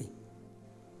 1, 2, 3.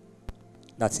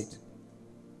 That's it.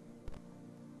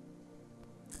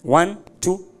 1,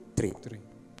 2, 3.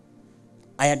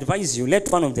 I advise you,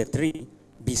 let one of the 3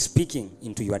 be speaking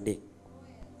into your day.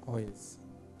 Oh, yes.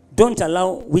 Don't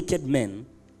allow wicked men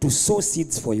to sow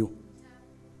seeds for you.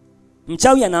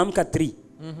 Mchawi anaamka 3.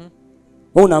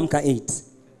 Wewe unaamka 8.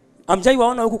 Amjai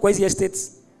waona huku kwa hizi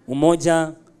estates,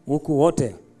 Umoja huku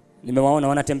wote nimewaona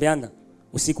wanatembeanga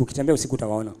usiku, ukitembea usiku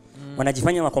utawaona.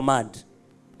 Wanajifanya wako mad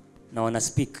na wana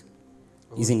speak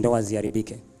hizi ndoa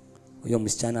ziharibike. Huyo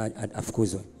msichana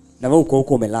afukuzwe. Na wewe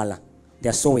huko umelala. They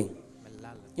are sowing.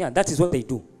 Yeah, that is what they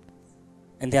do.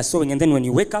 And they are sowing, and then when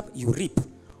you wake up, you reap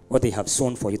what they have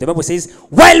sown for you. The Bible says,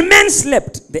 while men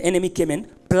slept, the enemy came and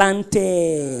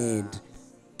planted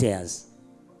tares.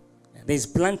 There is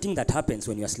planting that happens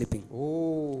when you are sleeping.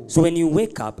 Oh. So when you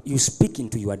wake up, you speak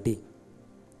into your day.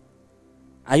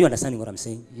 Are you understanding what I'm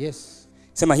saying? Yes.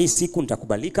 Sema hii siku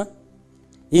nitakubalika.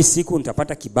 Hii siku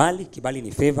nitapata kibali, kibali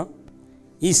ni favor.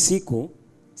 Hii siku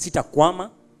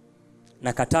sitakwama,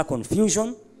 nakataa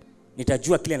confusion,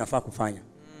 nitajua kile nafaa kufanya.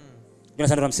 You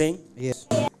understand what I'm saying? Yes.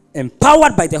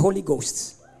 Empowered by the Holy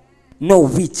Ghost, no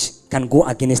witch can go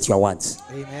against your words.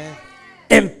 Amen.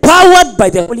 Empowered by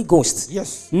the Holy Ghost,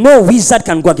 Yes. no wizard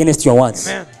can go against your words.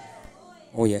 Amen.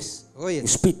 Oh yes. Oh yes. You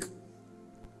speak.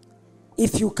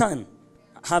 If you can,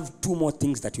 have 2 more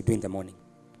things that you do in the morning.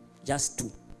 Just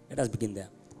 2. Let us begin there.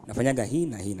 Nafanyaga hii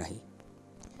na hii na hii.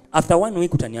 After 1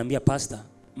 week utaniambia, pastor,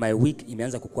 my week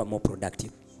imeanza kukua more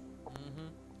productive.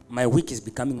 My week is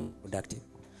becoming more productive.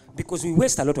 Because we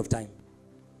waste a lot of time.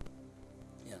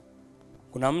 Yeah.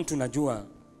 Kuna mtu najua,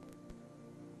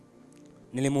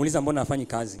 nilimuuliza mbona hafanyi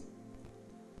kazi.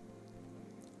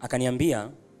 Akaniambia,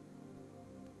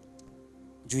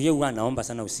 juu yeye huwa anaomba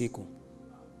sana usiku.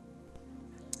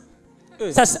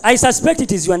 I suspect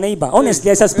it is your neighbor.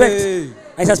 Honestly, I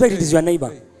suspect it is your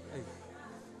neighbor.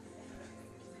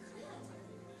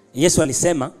 Yesu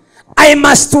alisema, I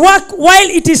must work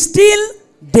while it is still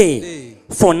day.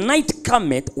 For night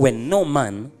cometh when no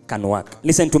man can work.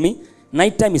 Listen to me.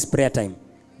 Night time is prayer time.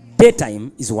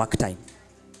 Daytime is work time.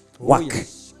 Work. Oh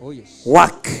yes. Oh yes.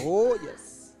 Work. Oh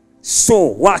yes. So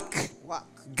work.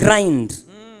 Work. Grind.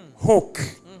 Hawk.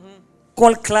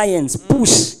 Call clients.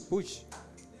 Push. Push.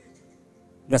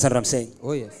 That's what I'm saying.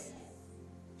 Oh yes.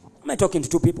 Am I talking to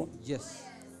 2 people? Yes.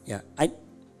 Yeah.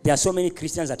 There are so many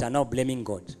Christians that are now blaming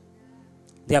God.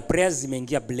 Their prayers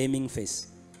zimeingia blaming face.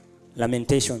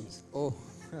 Lamentations. Oh.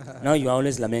 Now you are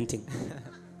always lamenting.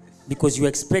 Because you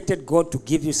expected God to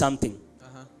give you something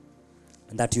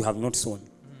that you have not sown.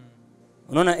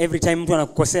 Unaona every time mtu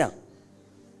anakukosea.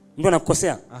 Mtu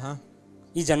anakukosea.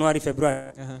 Hii January,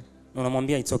 February. Na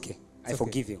unamwambia it's okay. I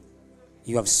forgive you.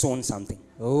 You have sown something.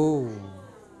 Oh.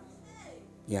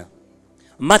 Yeah.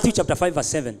 Matthew chapter 5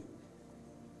 verse 7.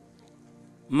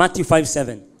 Matthew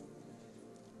 5:7.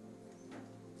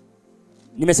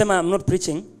 Nimesema I'm not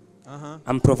preaching.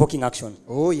 I'm provoking action.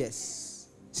 Oh yes.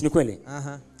 Si ni kweli?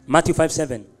 Matthew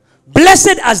 5:7.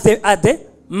 Blessed as they are the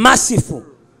merciful,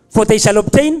 for they shall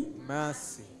obtain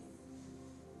mercy.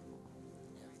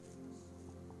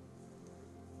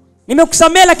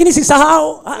 Nimekusamea lakini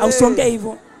sisahau. Usiongee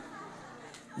hivyo.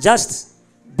 Just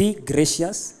be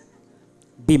gracious,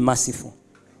 be merciful.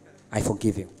 I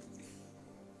forgive you.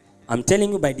 I'm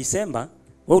telling you, by December,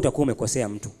 wewe utakuwa umekosea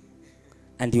mtu,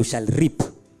 and you shall reap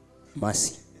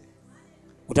mercy.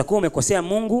 Utakuwa umekosea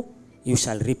Mungu, you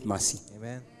shall reap mercy.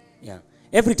 Amen. Yeah.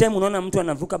 Every time unaona mtu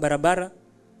anavuka barabara,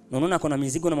 na unaona kuna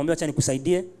mizigo, na mwambie acha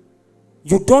nikusaidie,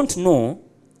 you don't know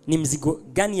ni mzigo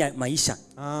gani ya maisha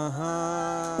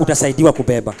utasaidiwa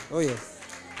kubeba. Oh yes.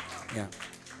 Yeah.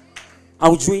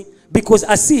 Aujui, because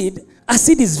a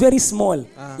seed is very small.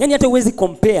 Yani hata huwezi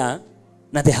compare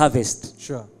na the harvest.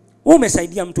 Sure.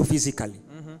 Umesaidia mtu physically.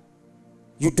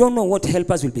 You don't know what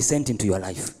helpers will be sent into your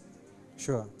life.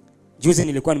 Sure. Juzi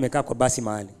nilikuwa nimekaa kwa basi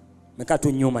mahali. Nimekaa tu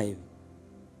nyuma hivi.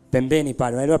 Pembeni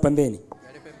pale. Unaelewa pembeni?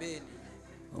 Pembeni.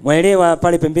 Unaelewa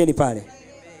pale pembeni pale.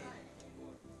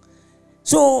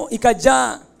 So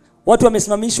ikajaa watu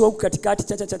wamesimamishwa huku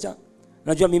katikati cha.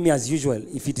 Unajua mimi as usual,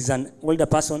 if it is an older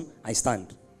person, I stand.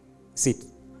 Sit.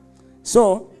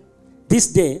 So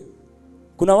this day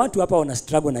kuna watu hapa wana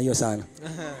struggle na hiyo sana.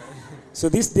 So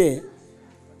this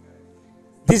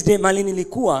day mali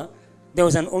nilikuwa, there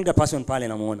was an older person pale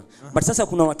namuona. But sasa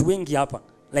kuna watu wengi hapa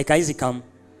like hizi come.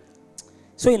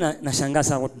 So nashangaa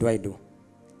sana, what do I do?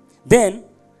 Then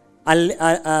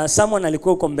someone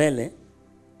alikuwa huko mbele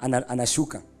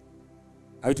anashuka.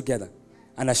 Are we together?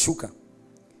 Anashuka.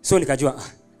 So nikajua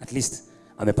at least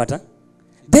amepata.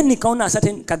 Then nikaona a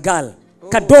certain kagal,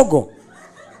 kadogo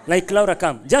like Laura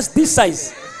come, just this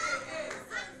size.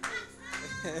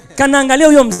 Kanaangalia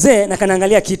huyo mzee na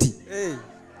kanaangalia kiti.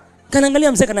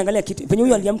 Kanaangalia mzee, kanaangalia kiti. Venye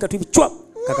huyo aliamka tu hivi chwa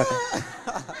kakaka.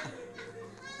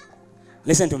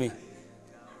 Listen to me.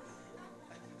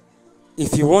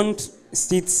 If you want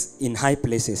seats in high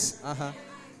places,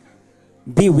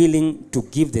 be willing to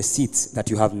give the seats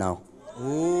that you have now.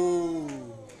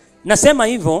 Nasema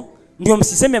hivyo ndio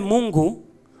msiseme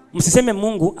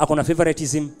Mungu ako na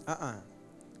favoritism.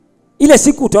 Ile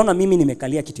siku utaona mimi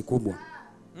nimekalia kiti kubwa.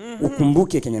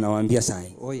 Ukumbuke kenye nawaambia sasa.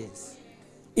 Oh yes.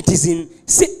 It is in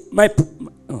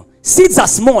seeds are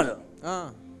small.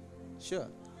 Sure.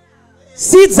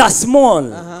 Seeds are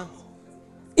small.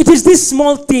 It is these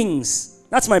small things.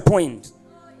 That's my point.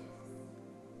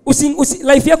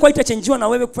 Life yako haitachangiwa na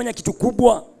wewe kufanya kitu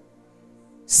kubwa.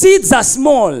 Seeds are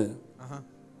small.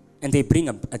 And they bring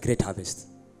a great harvest.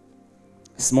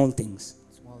 Small things.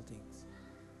 Small things.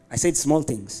 I said small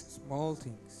things. Small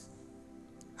things.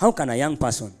 How can a young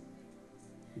person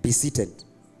be seated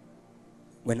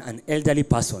when an elderly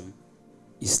person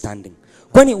is standing.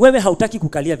 Kwani wewe hautaki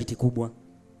kukalia viti kubwa?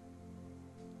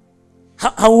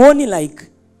 Hauoni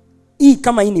like hii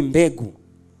kama hii ni mbegu?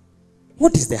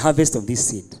 What is the harvest of this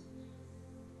seed? Do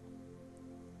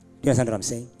you understand what I'm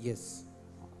saying? Yes.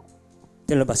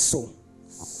 Tell your neighbor, sow.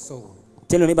 Sow.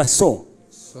 Tell your neighbor, sow.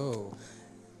 Sow.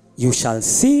 You shall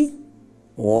see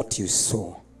what you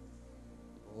sow.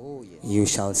 Oh, yes. You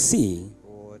shall see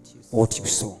what you sow.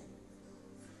 sow.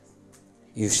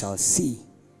 You shall see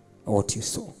what you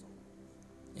sow.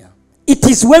 Yeah. It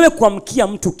is wewe kuamkia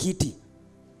mtu kiti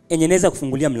enye inaweza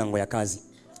kufungulia mlango ya kazi.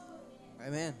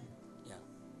 Amen. Yeah.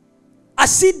 A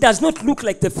seed does not look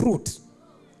like the fruit.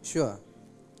 Sure.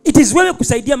 It is wewe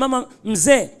kusaidia mama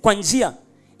mzee kwa njia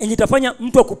enye itafanya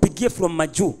mtu akupigie from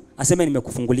majuu aseme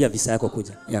nimekufungulia visa yako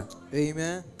kuja. Yeah.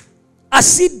 Amen. A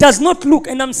seed does not look,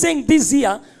 and I'm saying this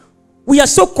year, we are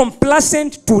so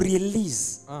complacent to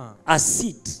release a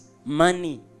seed,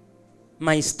 money,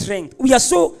 my strength. We are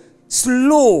so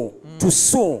slow to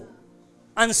sow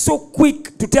and so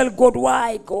quick to tell God,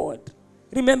 why God?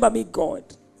 Remember me, God.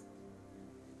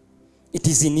 It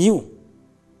is in you.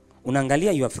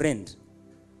 Unaangalia your friend,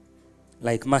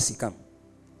 like Mercy, come.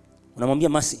 Unamwambia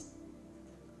Mercy,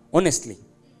 honestly,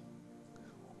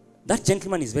 that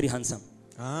gentleman is very handsome.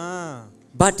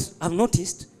 But I've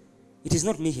noticed it is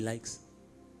not me he likes.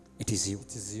 It is you.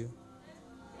 It is you.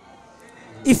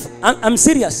 If I'm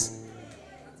serious.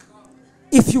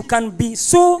 If you can be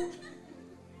so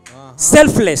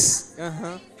selfless.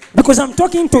 Because I'm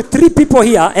talking to 3 people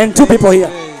here and 2 people here.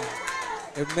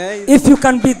 Amazing. If you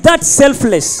can be that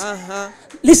selfless.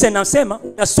 Listen, I'm saying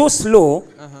we are so slow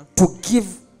to give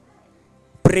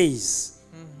praise.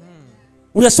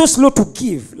 We are so slow to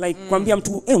give. Like kwambia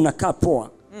mtu unakaa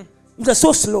poa. We are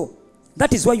so slow.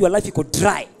 That is why your life iko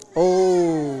dry.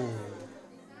 Oh.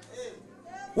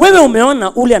 Wewe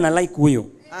umeona ule ana like huyo.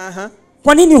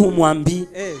 Kwa nini humwambii?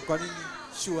 Kwa nini?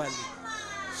 Surely.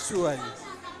 Surely.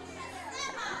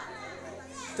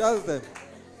 Tell them.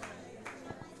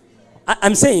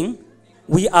 I'm saying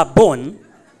we are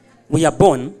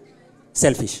born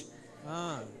selfish.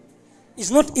 It's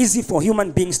not easy for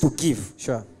human beings to give.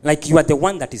 Sure. Like you are the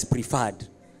one that is preferred.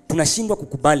 Tunashindwa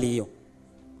kukubali hiyo.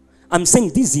 I'm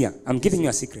saying this year, I'm giving you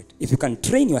a secret. If you can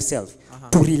train yourself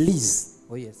to release.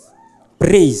 Oh yes.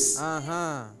 Praise.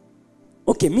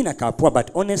 Okay, mimi nakaa poa,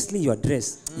 but honestly your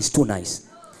dress is too nice.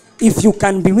 If you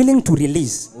can be willing to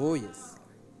release. Oh yes.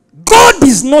 God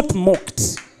is not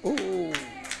mocked. Oh.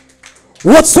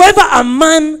 Whatsoever a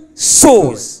man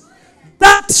sows,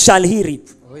 that shall he reap.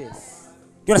 Oh yes.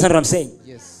 Do you understand what I'm saying?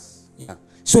 Yes. Yeah.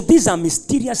 So these are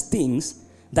mysterious things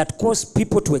that cause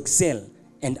people to excel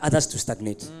and others to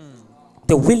stagnate.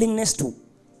 The willingness to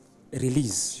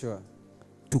release. Sure.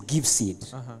 To give seed. Do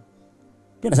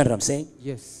you understand what I'm saying?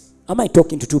 Yes. Am I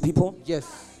talking to 2 people? Yes.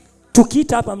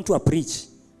 Tukita hapa mtu preach.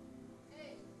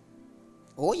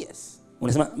 Oh yes.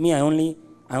 Unasema me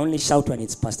I only shout when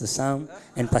it's Pastor Sam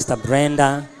and Pastor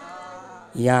Brenda.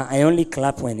 Yeah, I only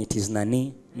clap when it is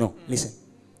Nani. No, listen.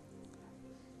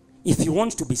 If you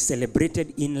want to be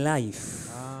celebrated in life.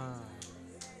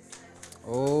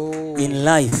 Oh. In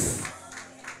life.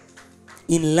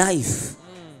 In life.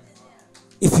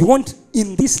 If you want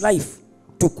in this life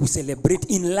to celebrate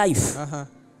in life,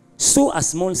 sow a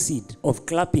small seed of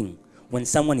clapping when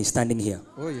someone is standing here.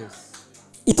 Oh yes.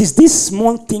 It is these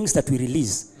small things that we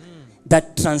release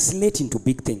that translate into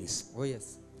big things. Oh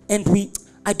yes. And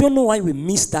I don't know why we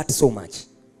miss that so much.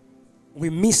 We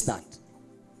miss that.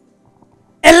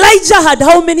 Elijah had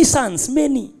how many sons?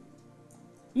 Many.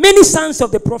 Many sons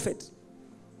of the prophet.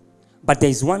 But there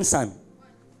is one son.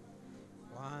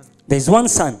 There is one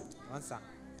son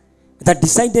that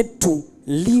decided to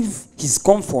leave his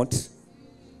comfort,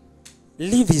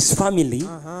 leave his family,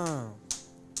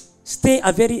 stay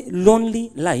a very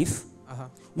lonely life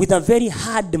with a very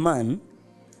hard man.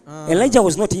 Elijah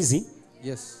was not easy.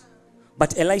 Yes.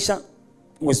 But Elisha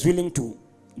was willing to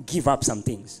give up some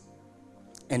things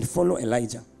and follow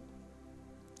Elijah.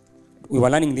 We were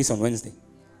learning this on Wednesday.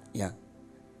 Yeah.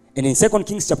 And in 2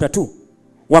 Kings chapter 2,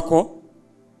 wako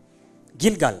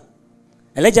Gilgal.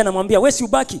 Elijah anamwambia, wewe si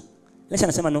ubaki? Elisha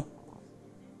anasema no.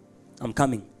 I'm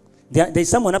coming. There is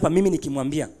someone hapa mimi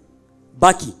nikimwambia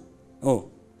baki. Oh,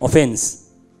 offense.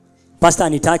 Pastor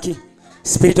anitaki.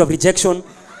 Spirit of rejection.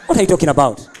 What are you talking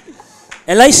about?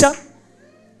 Elisha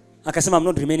akasema I'm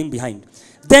not remaining behind.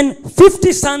 Then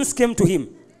 50 sons came to him.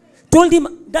 Told him,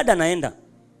 dada naenda.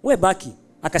 We baki.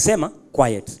 Akasema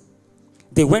quiet.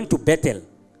 They went to Bethel.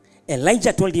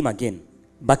 Elijah told him again,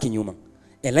 baki nyuma.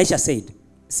 Elisha said,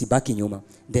 si baki nyuma.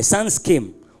 The sons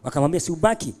came. Wakamwambia si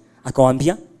ubaki.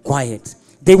 Akawambia quiet.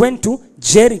 They went to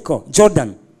Jericho,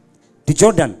 Jordan. To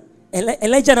Jordan.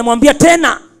 Elijah anamwambia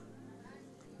tena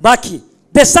baki.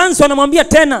 The sons wanamwambia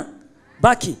tena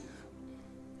baki.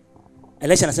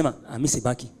 Elisha anasema mimi si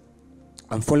baki.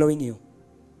 I'm following you.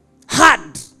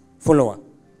 Hard follower.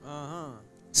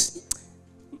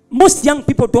 Most young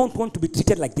people don't want to be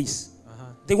treated like this.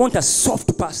 They want a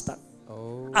soft pastor.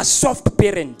 A soft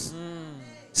parent.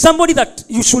 Somebody that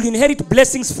you should inherit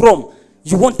blessings from.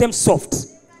 You want them soft.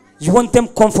 You want them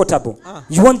comfortable.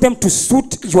 You want them to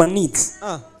suit your needs.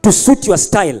 To suit your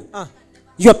style.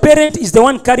 Your parent is the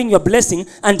one carrying your blessing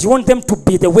and you want them to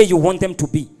be the way you want them to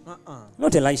be.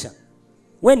 Not Elisha.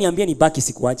 When niambia ni baki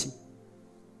sikuachi.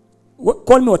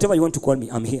 Call me whatever you want to call me.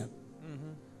 I'm here.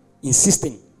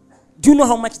 Insisting. Do you know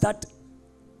how much that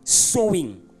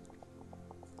sowing?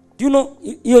 Do you know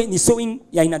hiyo ni sowing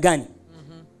ya aina gani?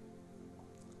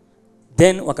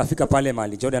 Then wakafika pale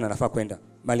mali Jordan anafaa kwenda.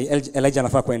 Mali Elijah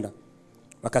anafaa kwenda.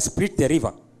 Wakasplit the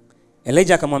river.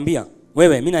 Elijah akamwambia,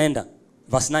 "Wewe mimi naenda."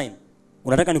 Verse 9.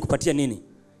 "Unataka nikupatie nini?"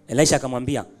 Elisha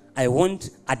akamwambia, "I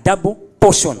want a double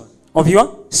portion of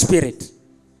your spirit."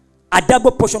 A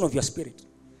double portion of your spirit.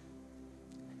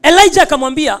 Elijah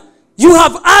akamwambia, "You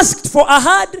have asked for a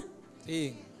hard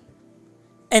thing."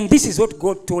 And this is what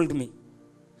God told me.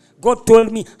 God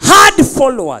told me hard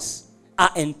followers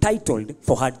are entitled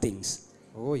for hard things.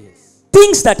 Oh yes.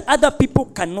 Things that other people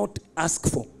cannot ask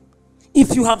for.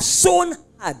 If you have sown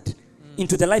hard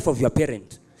into the life of your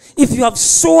parent, if you have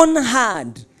sown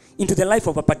hard into the life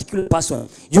of a particular person,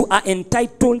 you are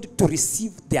entitled to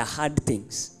receive their hard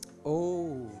things.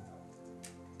 Oh.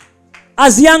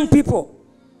 As young people,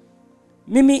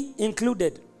 mimi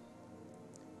included,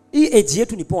 hii age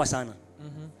yetu ni poa sana.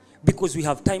 Because we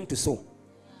have time to sow.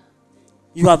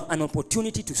 You have an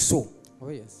opportunity to sow. Oh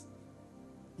yes.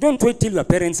 Don't wait till your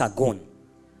parents are gone.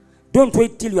 Don't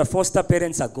wait till your foster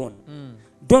parents are gone.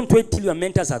 Don't wait till your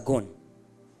mentors are gone.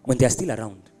 When they are still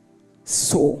around.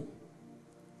 So,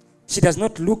 she does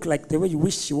not look like the way you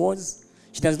wish she was.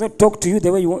 She does not talk to you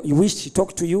the way you wish she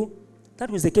talked to you. That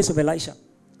was the case of Elisha.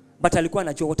 But alikuwa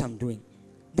anajua what I'm doing.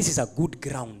 This is a good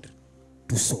ground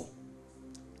to sow.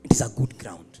 It is a good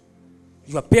ground.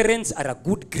 Your parents are a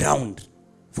good ground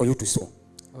for you to sow.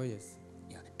 Oh yes.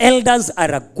 Yeah. Elders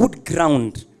are a good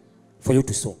ground for you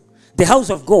to sow. The house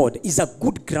of God is a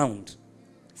good ground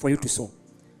for you to sow.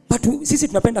 But sisi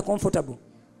tunapenda comfortable.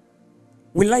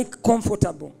 We like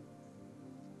comfortable.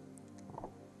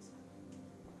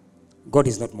 God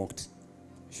is not mocked.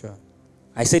 Sure.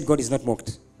 I said God is not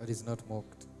mocked. God is not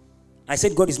mocked. I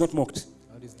said God is not mocked.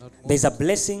 God is not mocked. There's a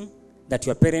blessing that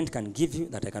your parent can give you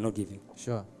that I cannot give you.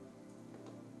 Sure.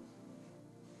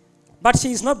 But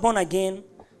she is not born again.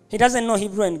 He doesn't know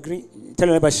Hebrew and Greek. Tell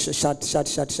him about shut.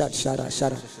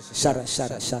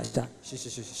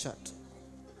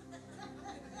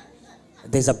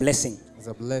 There's a blessing. There's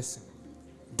a blessing.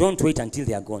 Don't wait until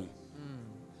they are gone.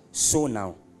 Sow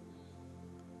now.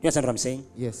 You understand what I'm saying?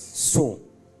 Yes. Sow.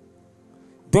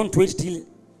 Don't wait till.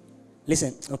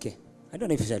 Listen, okay. I don't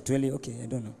know if I should tell you. Okay, I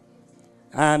don't know.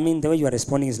 I mean, the way you are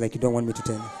responding is like you don't want me to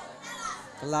tell you.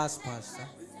 The last pastor.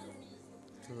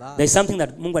 There's something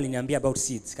that Mungu aliniambia about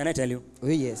seeds. Can I tell you? Oh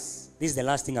yes. This is the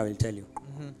last thing I will tell you.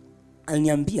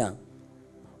 Aliniambia,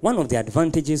 one of the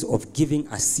advantages of giving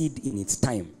a seed in its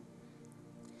time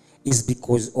is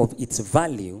because of its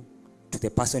value to the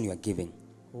person you are giving.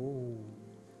 Oh.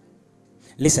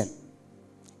 Listen,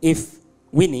 if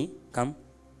Winnie come,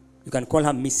 you can call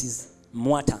her Mrs.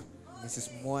 Mwata. Mrs.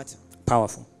 Mwata.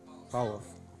 Powerful.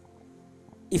 Powerful.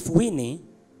 If Winnie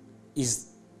is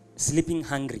sleeping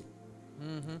hungry,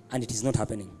 and it is not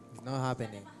happening. It's not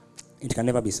happening. It can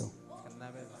never be so. It can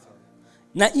never be so.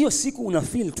 Na hiyo siku una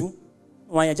feel tu,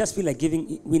 why I just feel like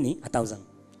giving Winnie 1,000.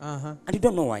 And you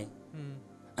don't know why.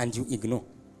 And you ignore.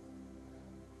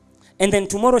 And then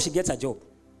tomorrow she gets a job.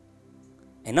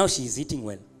 And now she is eating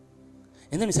well.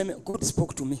 And then you say, God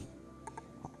spoke to me.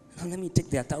 Now let me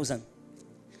take the 1,000.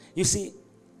 You see,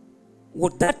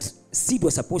 what that seed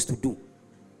was supposed to do,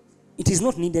 it is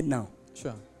not needed now.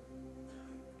 Sure.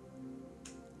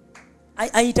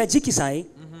 Aitajiki sai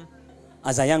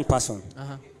as a young person.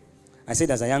 I said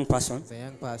as a young person. As a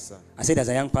young person. I said as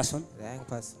a young person. As a young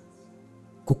person.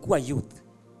 Kukua youth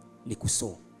ni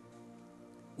kusow.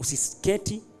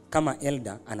 Usisketi kama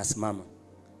elder anasimama.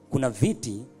 Kuna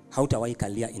viti hautawahi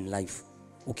kalia in life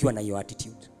ukiwa na hiyo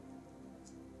attitude.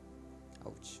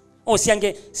 Ouch.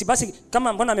 Si basi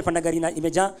kama mbona amepanda gari na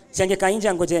imejaa, siange kaa nje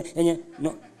angoje yenye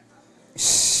no.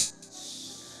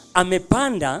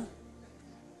 Amepanda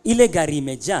ile gari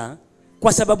imejaa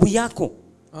kwa sababu yako.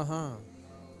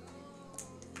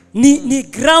 Ni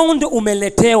ground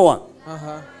umeletewa.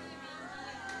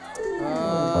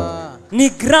 Ni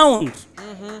ground.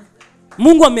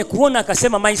 Mungu amekuona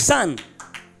akasema my son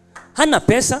hana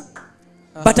pesa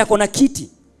but akona kiti.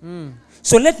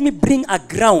 So let me bring a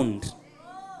ground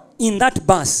in that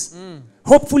bus.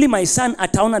 Hopefully my son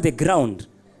ataona the ground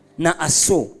na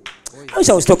aso. I wish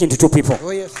I was talking to two people.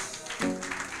 Oh yes.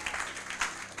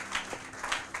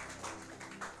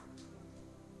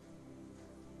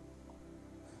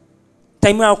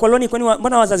 Time ya koloni kwani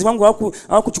mbona wazazi wangu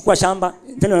hawakuchukua shamba?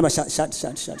 Tena wale shat.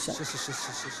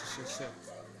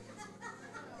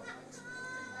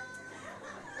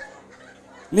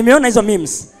 Nimeona hizo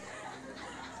memes.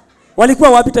 Walikuwa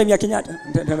wapi time ya Kenyatta?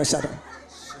 Tena shat.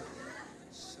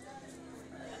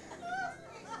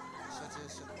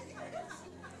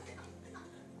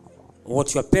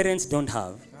 What your parents don't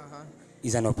have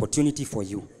is an opportunity for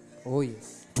you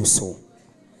to sow.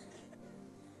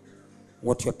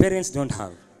 What your parents don't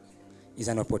have is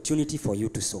an opportunity for you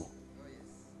to sow. Do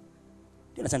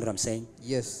you understand what I'm saying?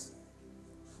 Yes.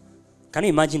 Can you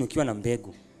imagine ukiwa na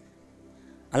mbegu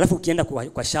alafu ukienda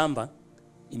kwa shamba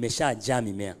imeshajaa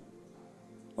mimea?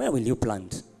 Where will you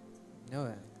plant?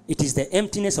 Nowhere. It is the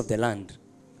emptiness of the land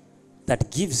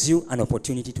that gives you an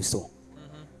opportunity to sow.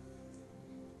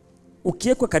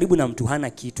 Ukiekwa karibu na mtu hana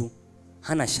kitu,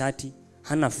 hana shati,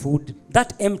 hana food,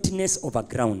 that emptiness of a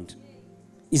ground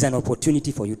is an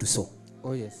opportunity for you to sow.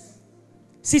 Oh yes.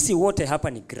 Sisi wote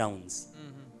hapa ni grounds.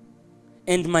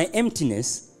 And my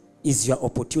emptiness is your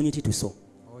opportunity to sow.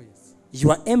 Oh yes.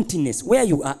 Your emptiness, where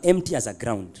you are empty as a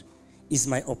ground, is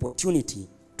my opportunity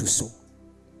to sow.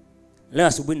 Leo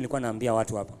asubuhi nilikuwa naambia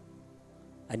watu hapa.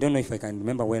 I don't know if I can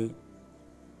remember well.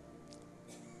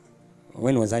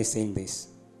 When was I saying this?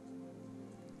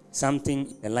 Something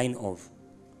in the line of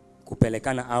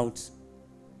kupelekana out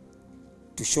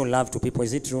to show love to people.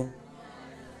 Is it true?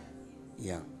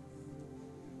 Yeah.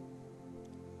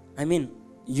 I mean,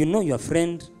 you know your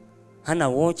friend hana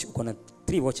watch, ukona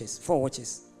 3 watches, 4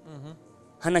 watches.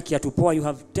 Hana kiatu poa, you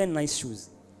have 10 nice shoes.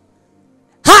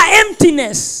 Her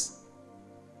emptiness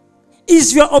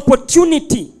is your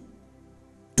opportunity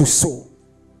to sow.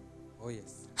 Oh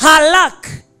yes. Her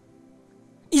lack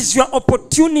is your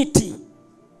opportunity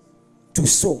to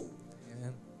sow.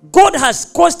 Amen. God has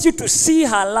caused you to see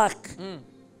her lack,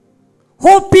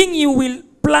 hoping you will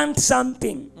plant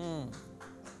something.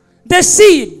 The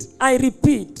seed, I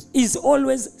repeat, is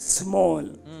always small.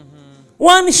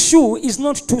 One shoe is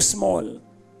not too small.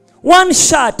 One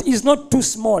shirt is not too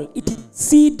small. It is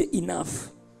seed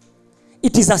enough.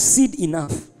 It is a seed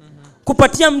enough.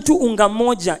 Kupatia mtu unga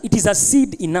moja, it is a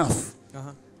seed enough.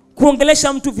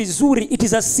 Kuongelesha mtu vizuri, it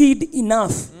is a seed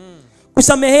enough.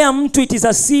 Kusamehea mtu, it is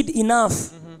a seed enough.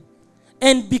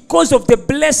 And because of the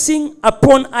blessing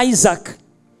upon Isaac,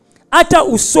 hata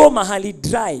uso mahali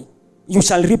dry, you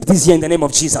shall reap this year in the name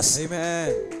of Jesus.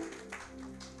 Amen.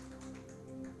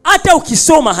 Hata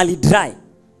ukiso mahali dry,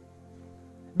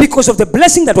 because of the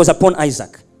blessing that was upon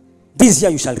Isaac, this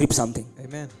year you shall reap something.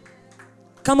 Amen.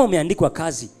 Kama umeandikwa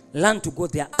kazi, learn to go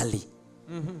there early.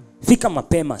 Fika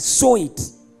mapema, sow it.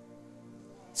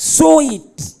 Sow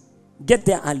it. Get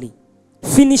there early.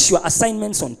 Finish your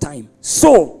assignments on time.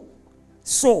 Sow.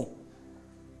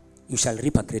 You shall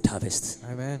reap a great harvest.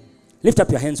 Amen. Lift up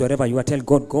your hands wherever you are. Tell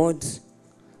God,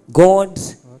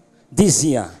 this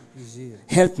year,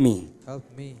 help me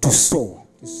to sow.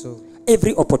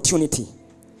 Every opportunity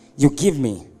you give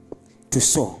me to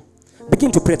sow.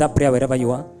 Begin to pray that prayer wherever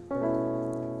you are.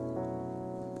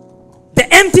 The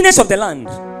emptiness of the land,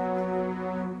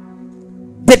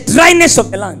 the dryness of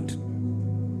the land,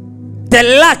 the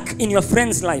lack in your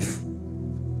friend's life,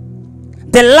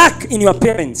 the lack in your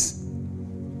parents,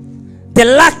 the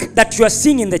lack that you are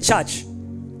seeing in the church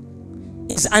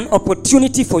is an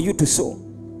opportunity for you to sow.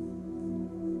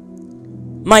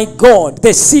 My God,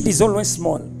 the seed is always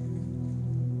small.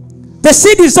 The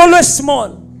seed is always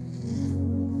small.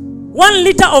 1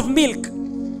 liter of milk,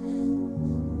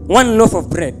 1 loaf of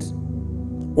bread,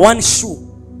 1 shoe,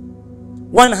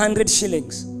 100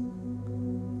 shillings.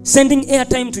 Sending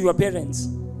airtime to your parents.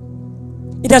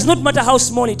 It does not matter how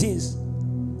small it is.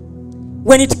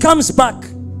 When it comes back,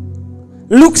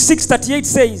 Luke 6:38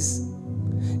 says,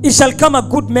 it shall come a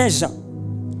good measure,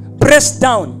 pressed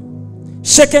down,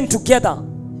 shaken together,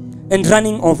 and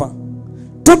running over.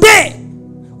 Today,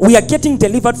 we are getting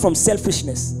delivered from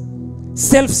selfishness,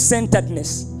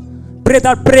 self-centeredness. Pray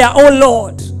that prayer, oh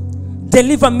Lord,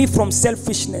 deliver me from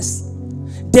selfishness.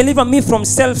 Deliver me from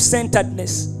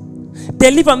self-centeredness.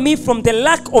 Deliver me from the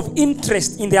lack of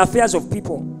interest in the affairs of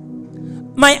people.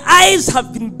 My eyes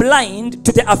have been blind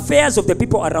to the affairs of the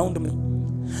people around me.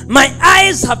 My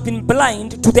eyes have been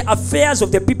blind to the affairs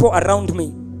of the people around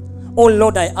me. Oh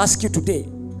Lord, I ask you today,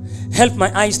 Help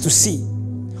my eyes to see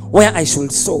where I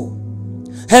should sow.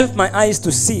 Help my eyes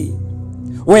to see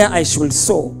where I should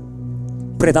sow.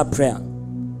 Pray that prayer.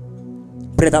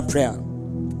 Pray that prayer.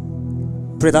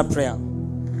 Pray that prayer.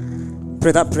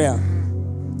 Pray that prayer.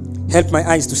 Help my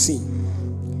eyes to see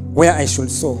where I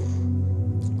should sow.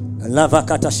 Lava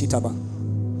kata shitaba.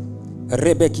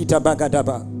 Rebe kita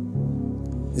bagadaba.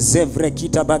 Zevre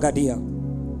kita bagadia.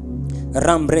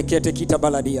 Rambre kete kita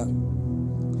baladia.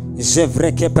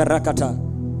 Zevre ke perakata.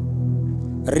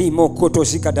 Rimo koto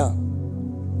zikada.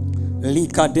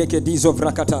 Lika deke dizo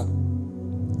vrakata.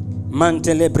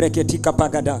 Mantele breketika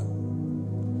pagada.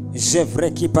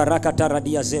 Zevre ki parakata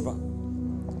radia zeva.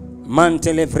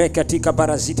 Mantele vreketika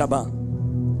barazita ba.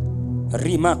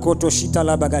 Rima koto shita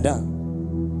la bagada.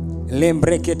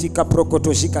 Lembreketika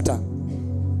prokoto zikata.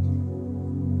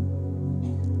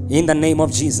 In the name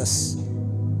of Jesus.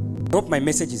 I hope my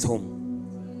message is home.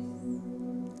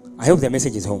 I hope the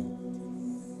message is home.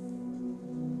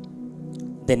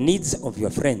 The needs of your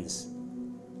friends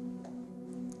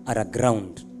are a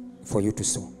ground for you to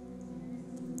sow.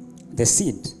 The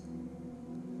seed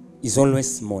is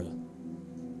always small.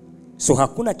 So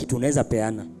hakuna kitu unaweza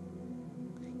peana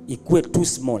ikuwe too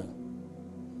small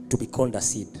to be called a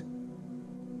seed.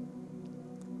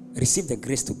 Receive the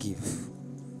grace to give.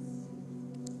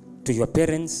 To your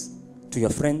parents, to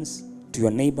your friends, to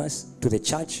your neighbors, to the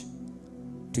church,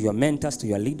 to your mentors, to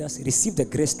your leaders. Receive the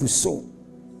grace to sow.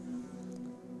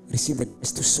 Receive the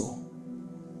grace to sow.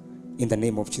 In the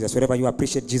name of Jesus. Wherever you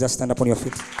appreciate Jesus, stand up on your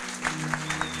feet.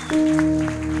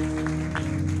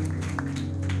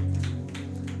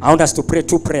 I want us to pray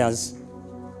two prayers.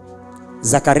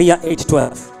 Zechariah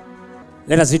 8:12.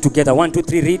 Let us read together. 1, 2,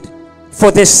 3, read.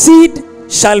 For the seed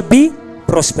shall be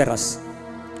prosperous.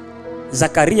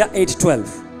 Zechariah 8:12.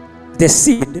 The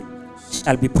seed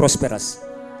shall be prosperous.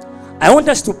 I want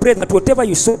us to pray that whatever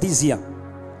you sow this year,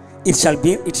 it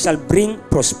shall bring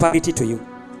prosperity to you.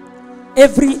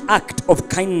 Every act of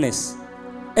kindness,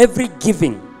 every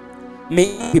giving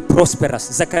may be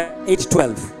prosperous. Zechariah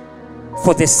 8:12.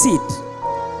 For the seed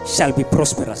shall be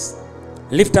prosperous.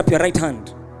 Lift up your right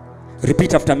hand.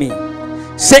 Repeat after me.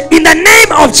 Say, in the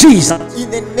name of Jesus.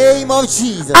 In the name of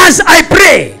Jesus. As I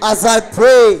pray. As I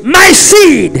pray. My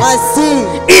seed. My seed.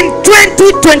 In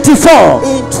 2024.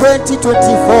 In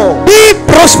 2024. Be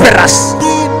prosperous.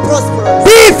 Be prosperous.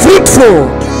 Be fruitful.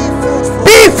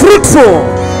 Be fruitful.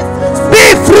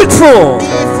 Be fruitful.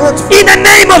 Be fruitful. In the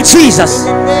name of Jesus.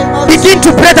 Begin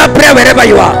to pray that prayer wherever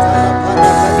you are.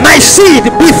 My seed,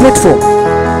 be fruitful.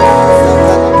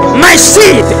 My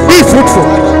seed, be fruitful.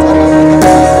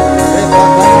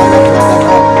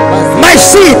 My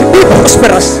seed, be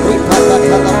prosperous.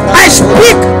 I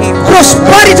speak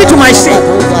prosperity to my seed.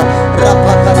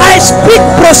 I speak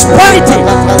prosperity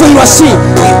to your seed.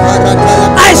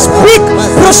 I speak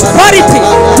prosperity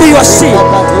to your seed.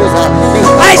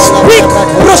 I speak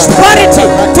prosperity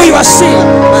to your seed.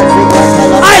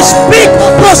 I speak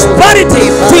prosperity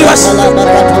to your seed.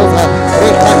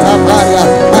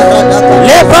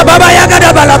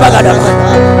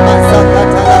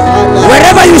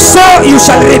 Wherever you sow, you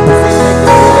shall reap.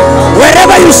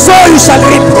 Wherever you sow, you shall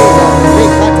reap.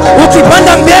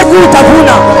 Ukipanda mbegu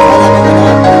utavuna.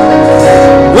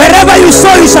 Wherever you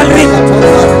sow, you shall reap.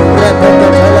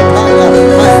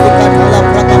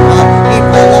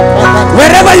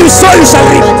 Wherever you sow, you shall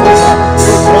reap.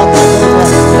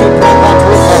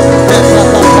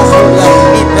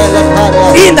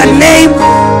 In the name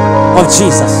of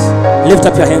Jesus. Lift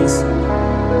up your hands.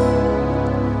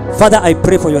 Father, I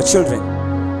pray for your children.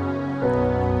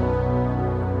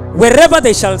 Wherever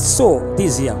they shall sow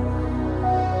this year,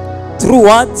 through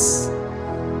words,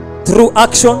 through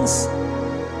actions,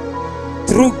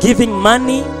 through giving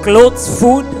money, clothes,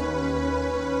 food,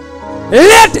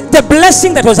 let the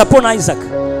blessing that was upon Isaac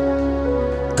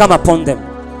come upon them.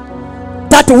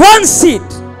 That one seed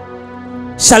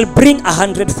shall bring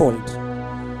 100-fold.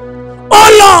 Oh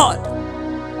Lord,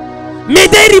 may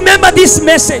they remember this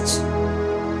message.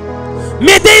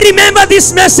 May they remember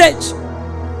this message.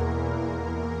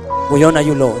 We honor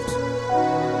you, Lord.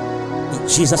 In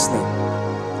Jesus' name.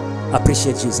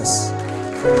 Appreciate Jesus.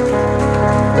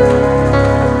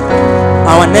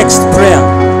 Our next prayer,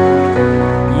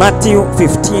 Matthew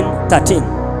 15:13.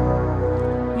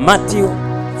 Matthew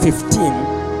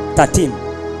 15:13.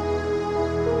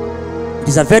 It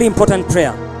is a very important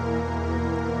prayer.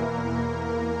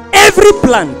 Every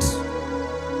plant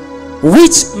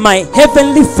which my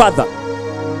heavenly Father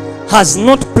has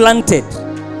not planted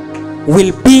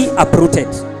will be uprooted.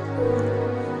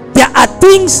 There are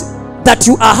things that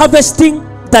you are harvesting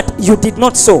that you did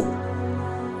not sow.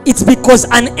 It's because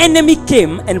an enemy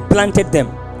came and planted them.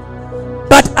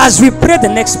 as we pray the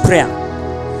next prayer,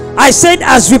 I said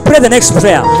as we pray the next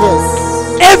prayer, Yes.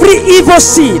 every evil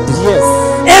seed, Yes.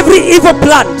 every evil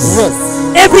plant, Yes.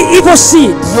 every evil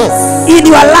seed Yes. in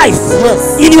your life, Yes.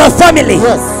 in your family,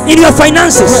 Yes. in your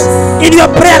finances, Yes. in your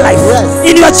prayer life, Yes.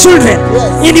 in your children,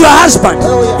 Yes. in your husband, Oh,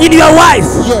 yeah. in your wife,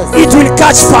 Yes. it will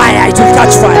catch fire. It will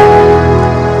catch fire.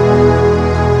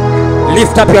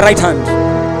 Lift up your right hand.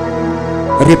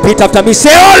 Repeat after me. Say,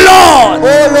 oh Lord, Oh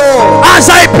Lord, as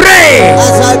I pray,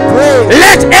 as I pray,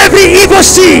 let every evil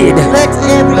seed, let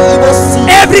every evil seed,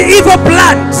 every evil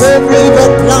plant every evil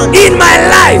plant in my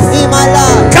life in my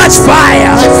life catch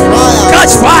fire. catch fire.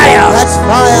 Catch fire. Catch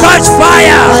fire. Catch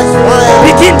fire. Catch fire.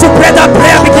 Begin to pray that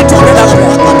prayer. Begin to pray that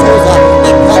prayer.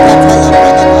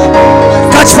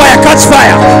 Catch fire. Catch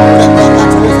fire.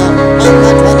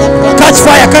 Catch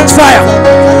fire. Catch fire.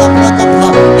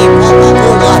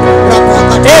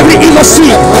 Every evil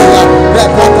seed,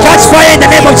 catch fire in the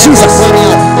name of Jesus.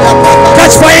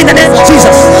 Catch fire in the name of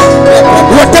Jesus.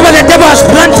 Whatever the devil has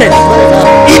planted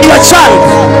in your child,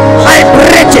 I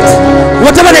break it.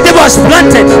 Whatever the devil has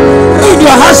planted in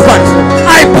your husband,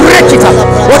 I break it.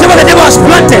 Whatever the devil has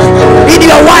planted in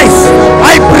your wife,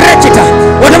 I break it.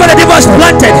 Whatever the devil has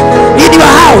planted in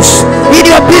your house, in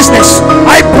your business,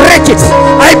 I break it.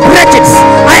 I break it.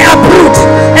 I uproot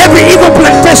every evil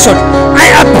plantation. I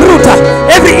uproot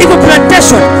every evil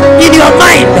plantation in your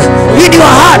mind, in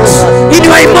your heart, in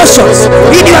your emotions,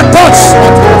 in your thoughts.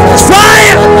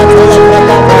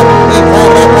 Fire!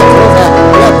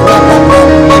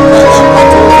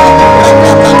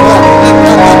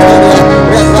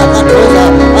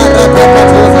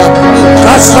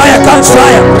 Catch fire, catch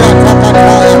fire.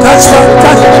 Catch fire,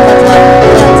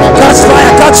 catch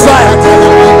fire, catch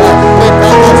fire.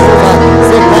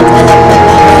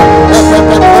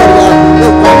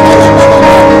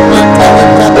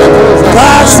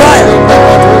 Catch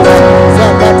fire.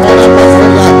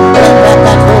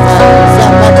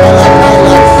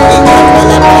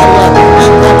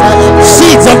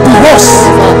 Seeds of divorce,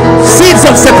 seeds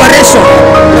of separation,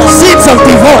 seeds of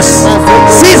divorce,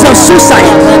 seeds of suicide,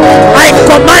 I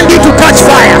command you to catch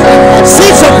fire.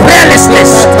 Seeds of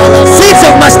prayerlessness, seeds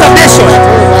of masturbation,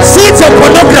 seeds of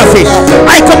pornography,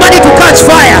 I command you to catch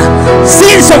fire.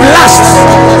 Seeds of lust,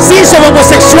 seeds of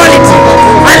homosexuality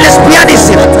and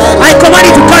lesbianism, I command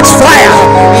you to catch fire.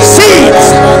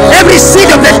 Seeds, every seed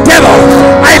of the devil,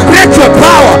 I break your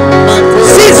power.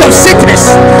 Seeds of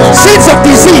sickness, seeds of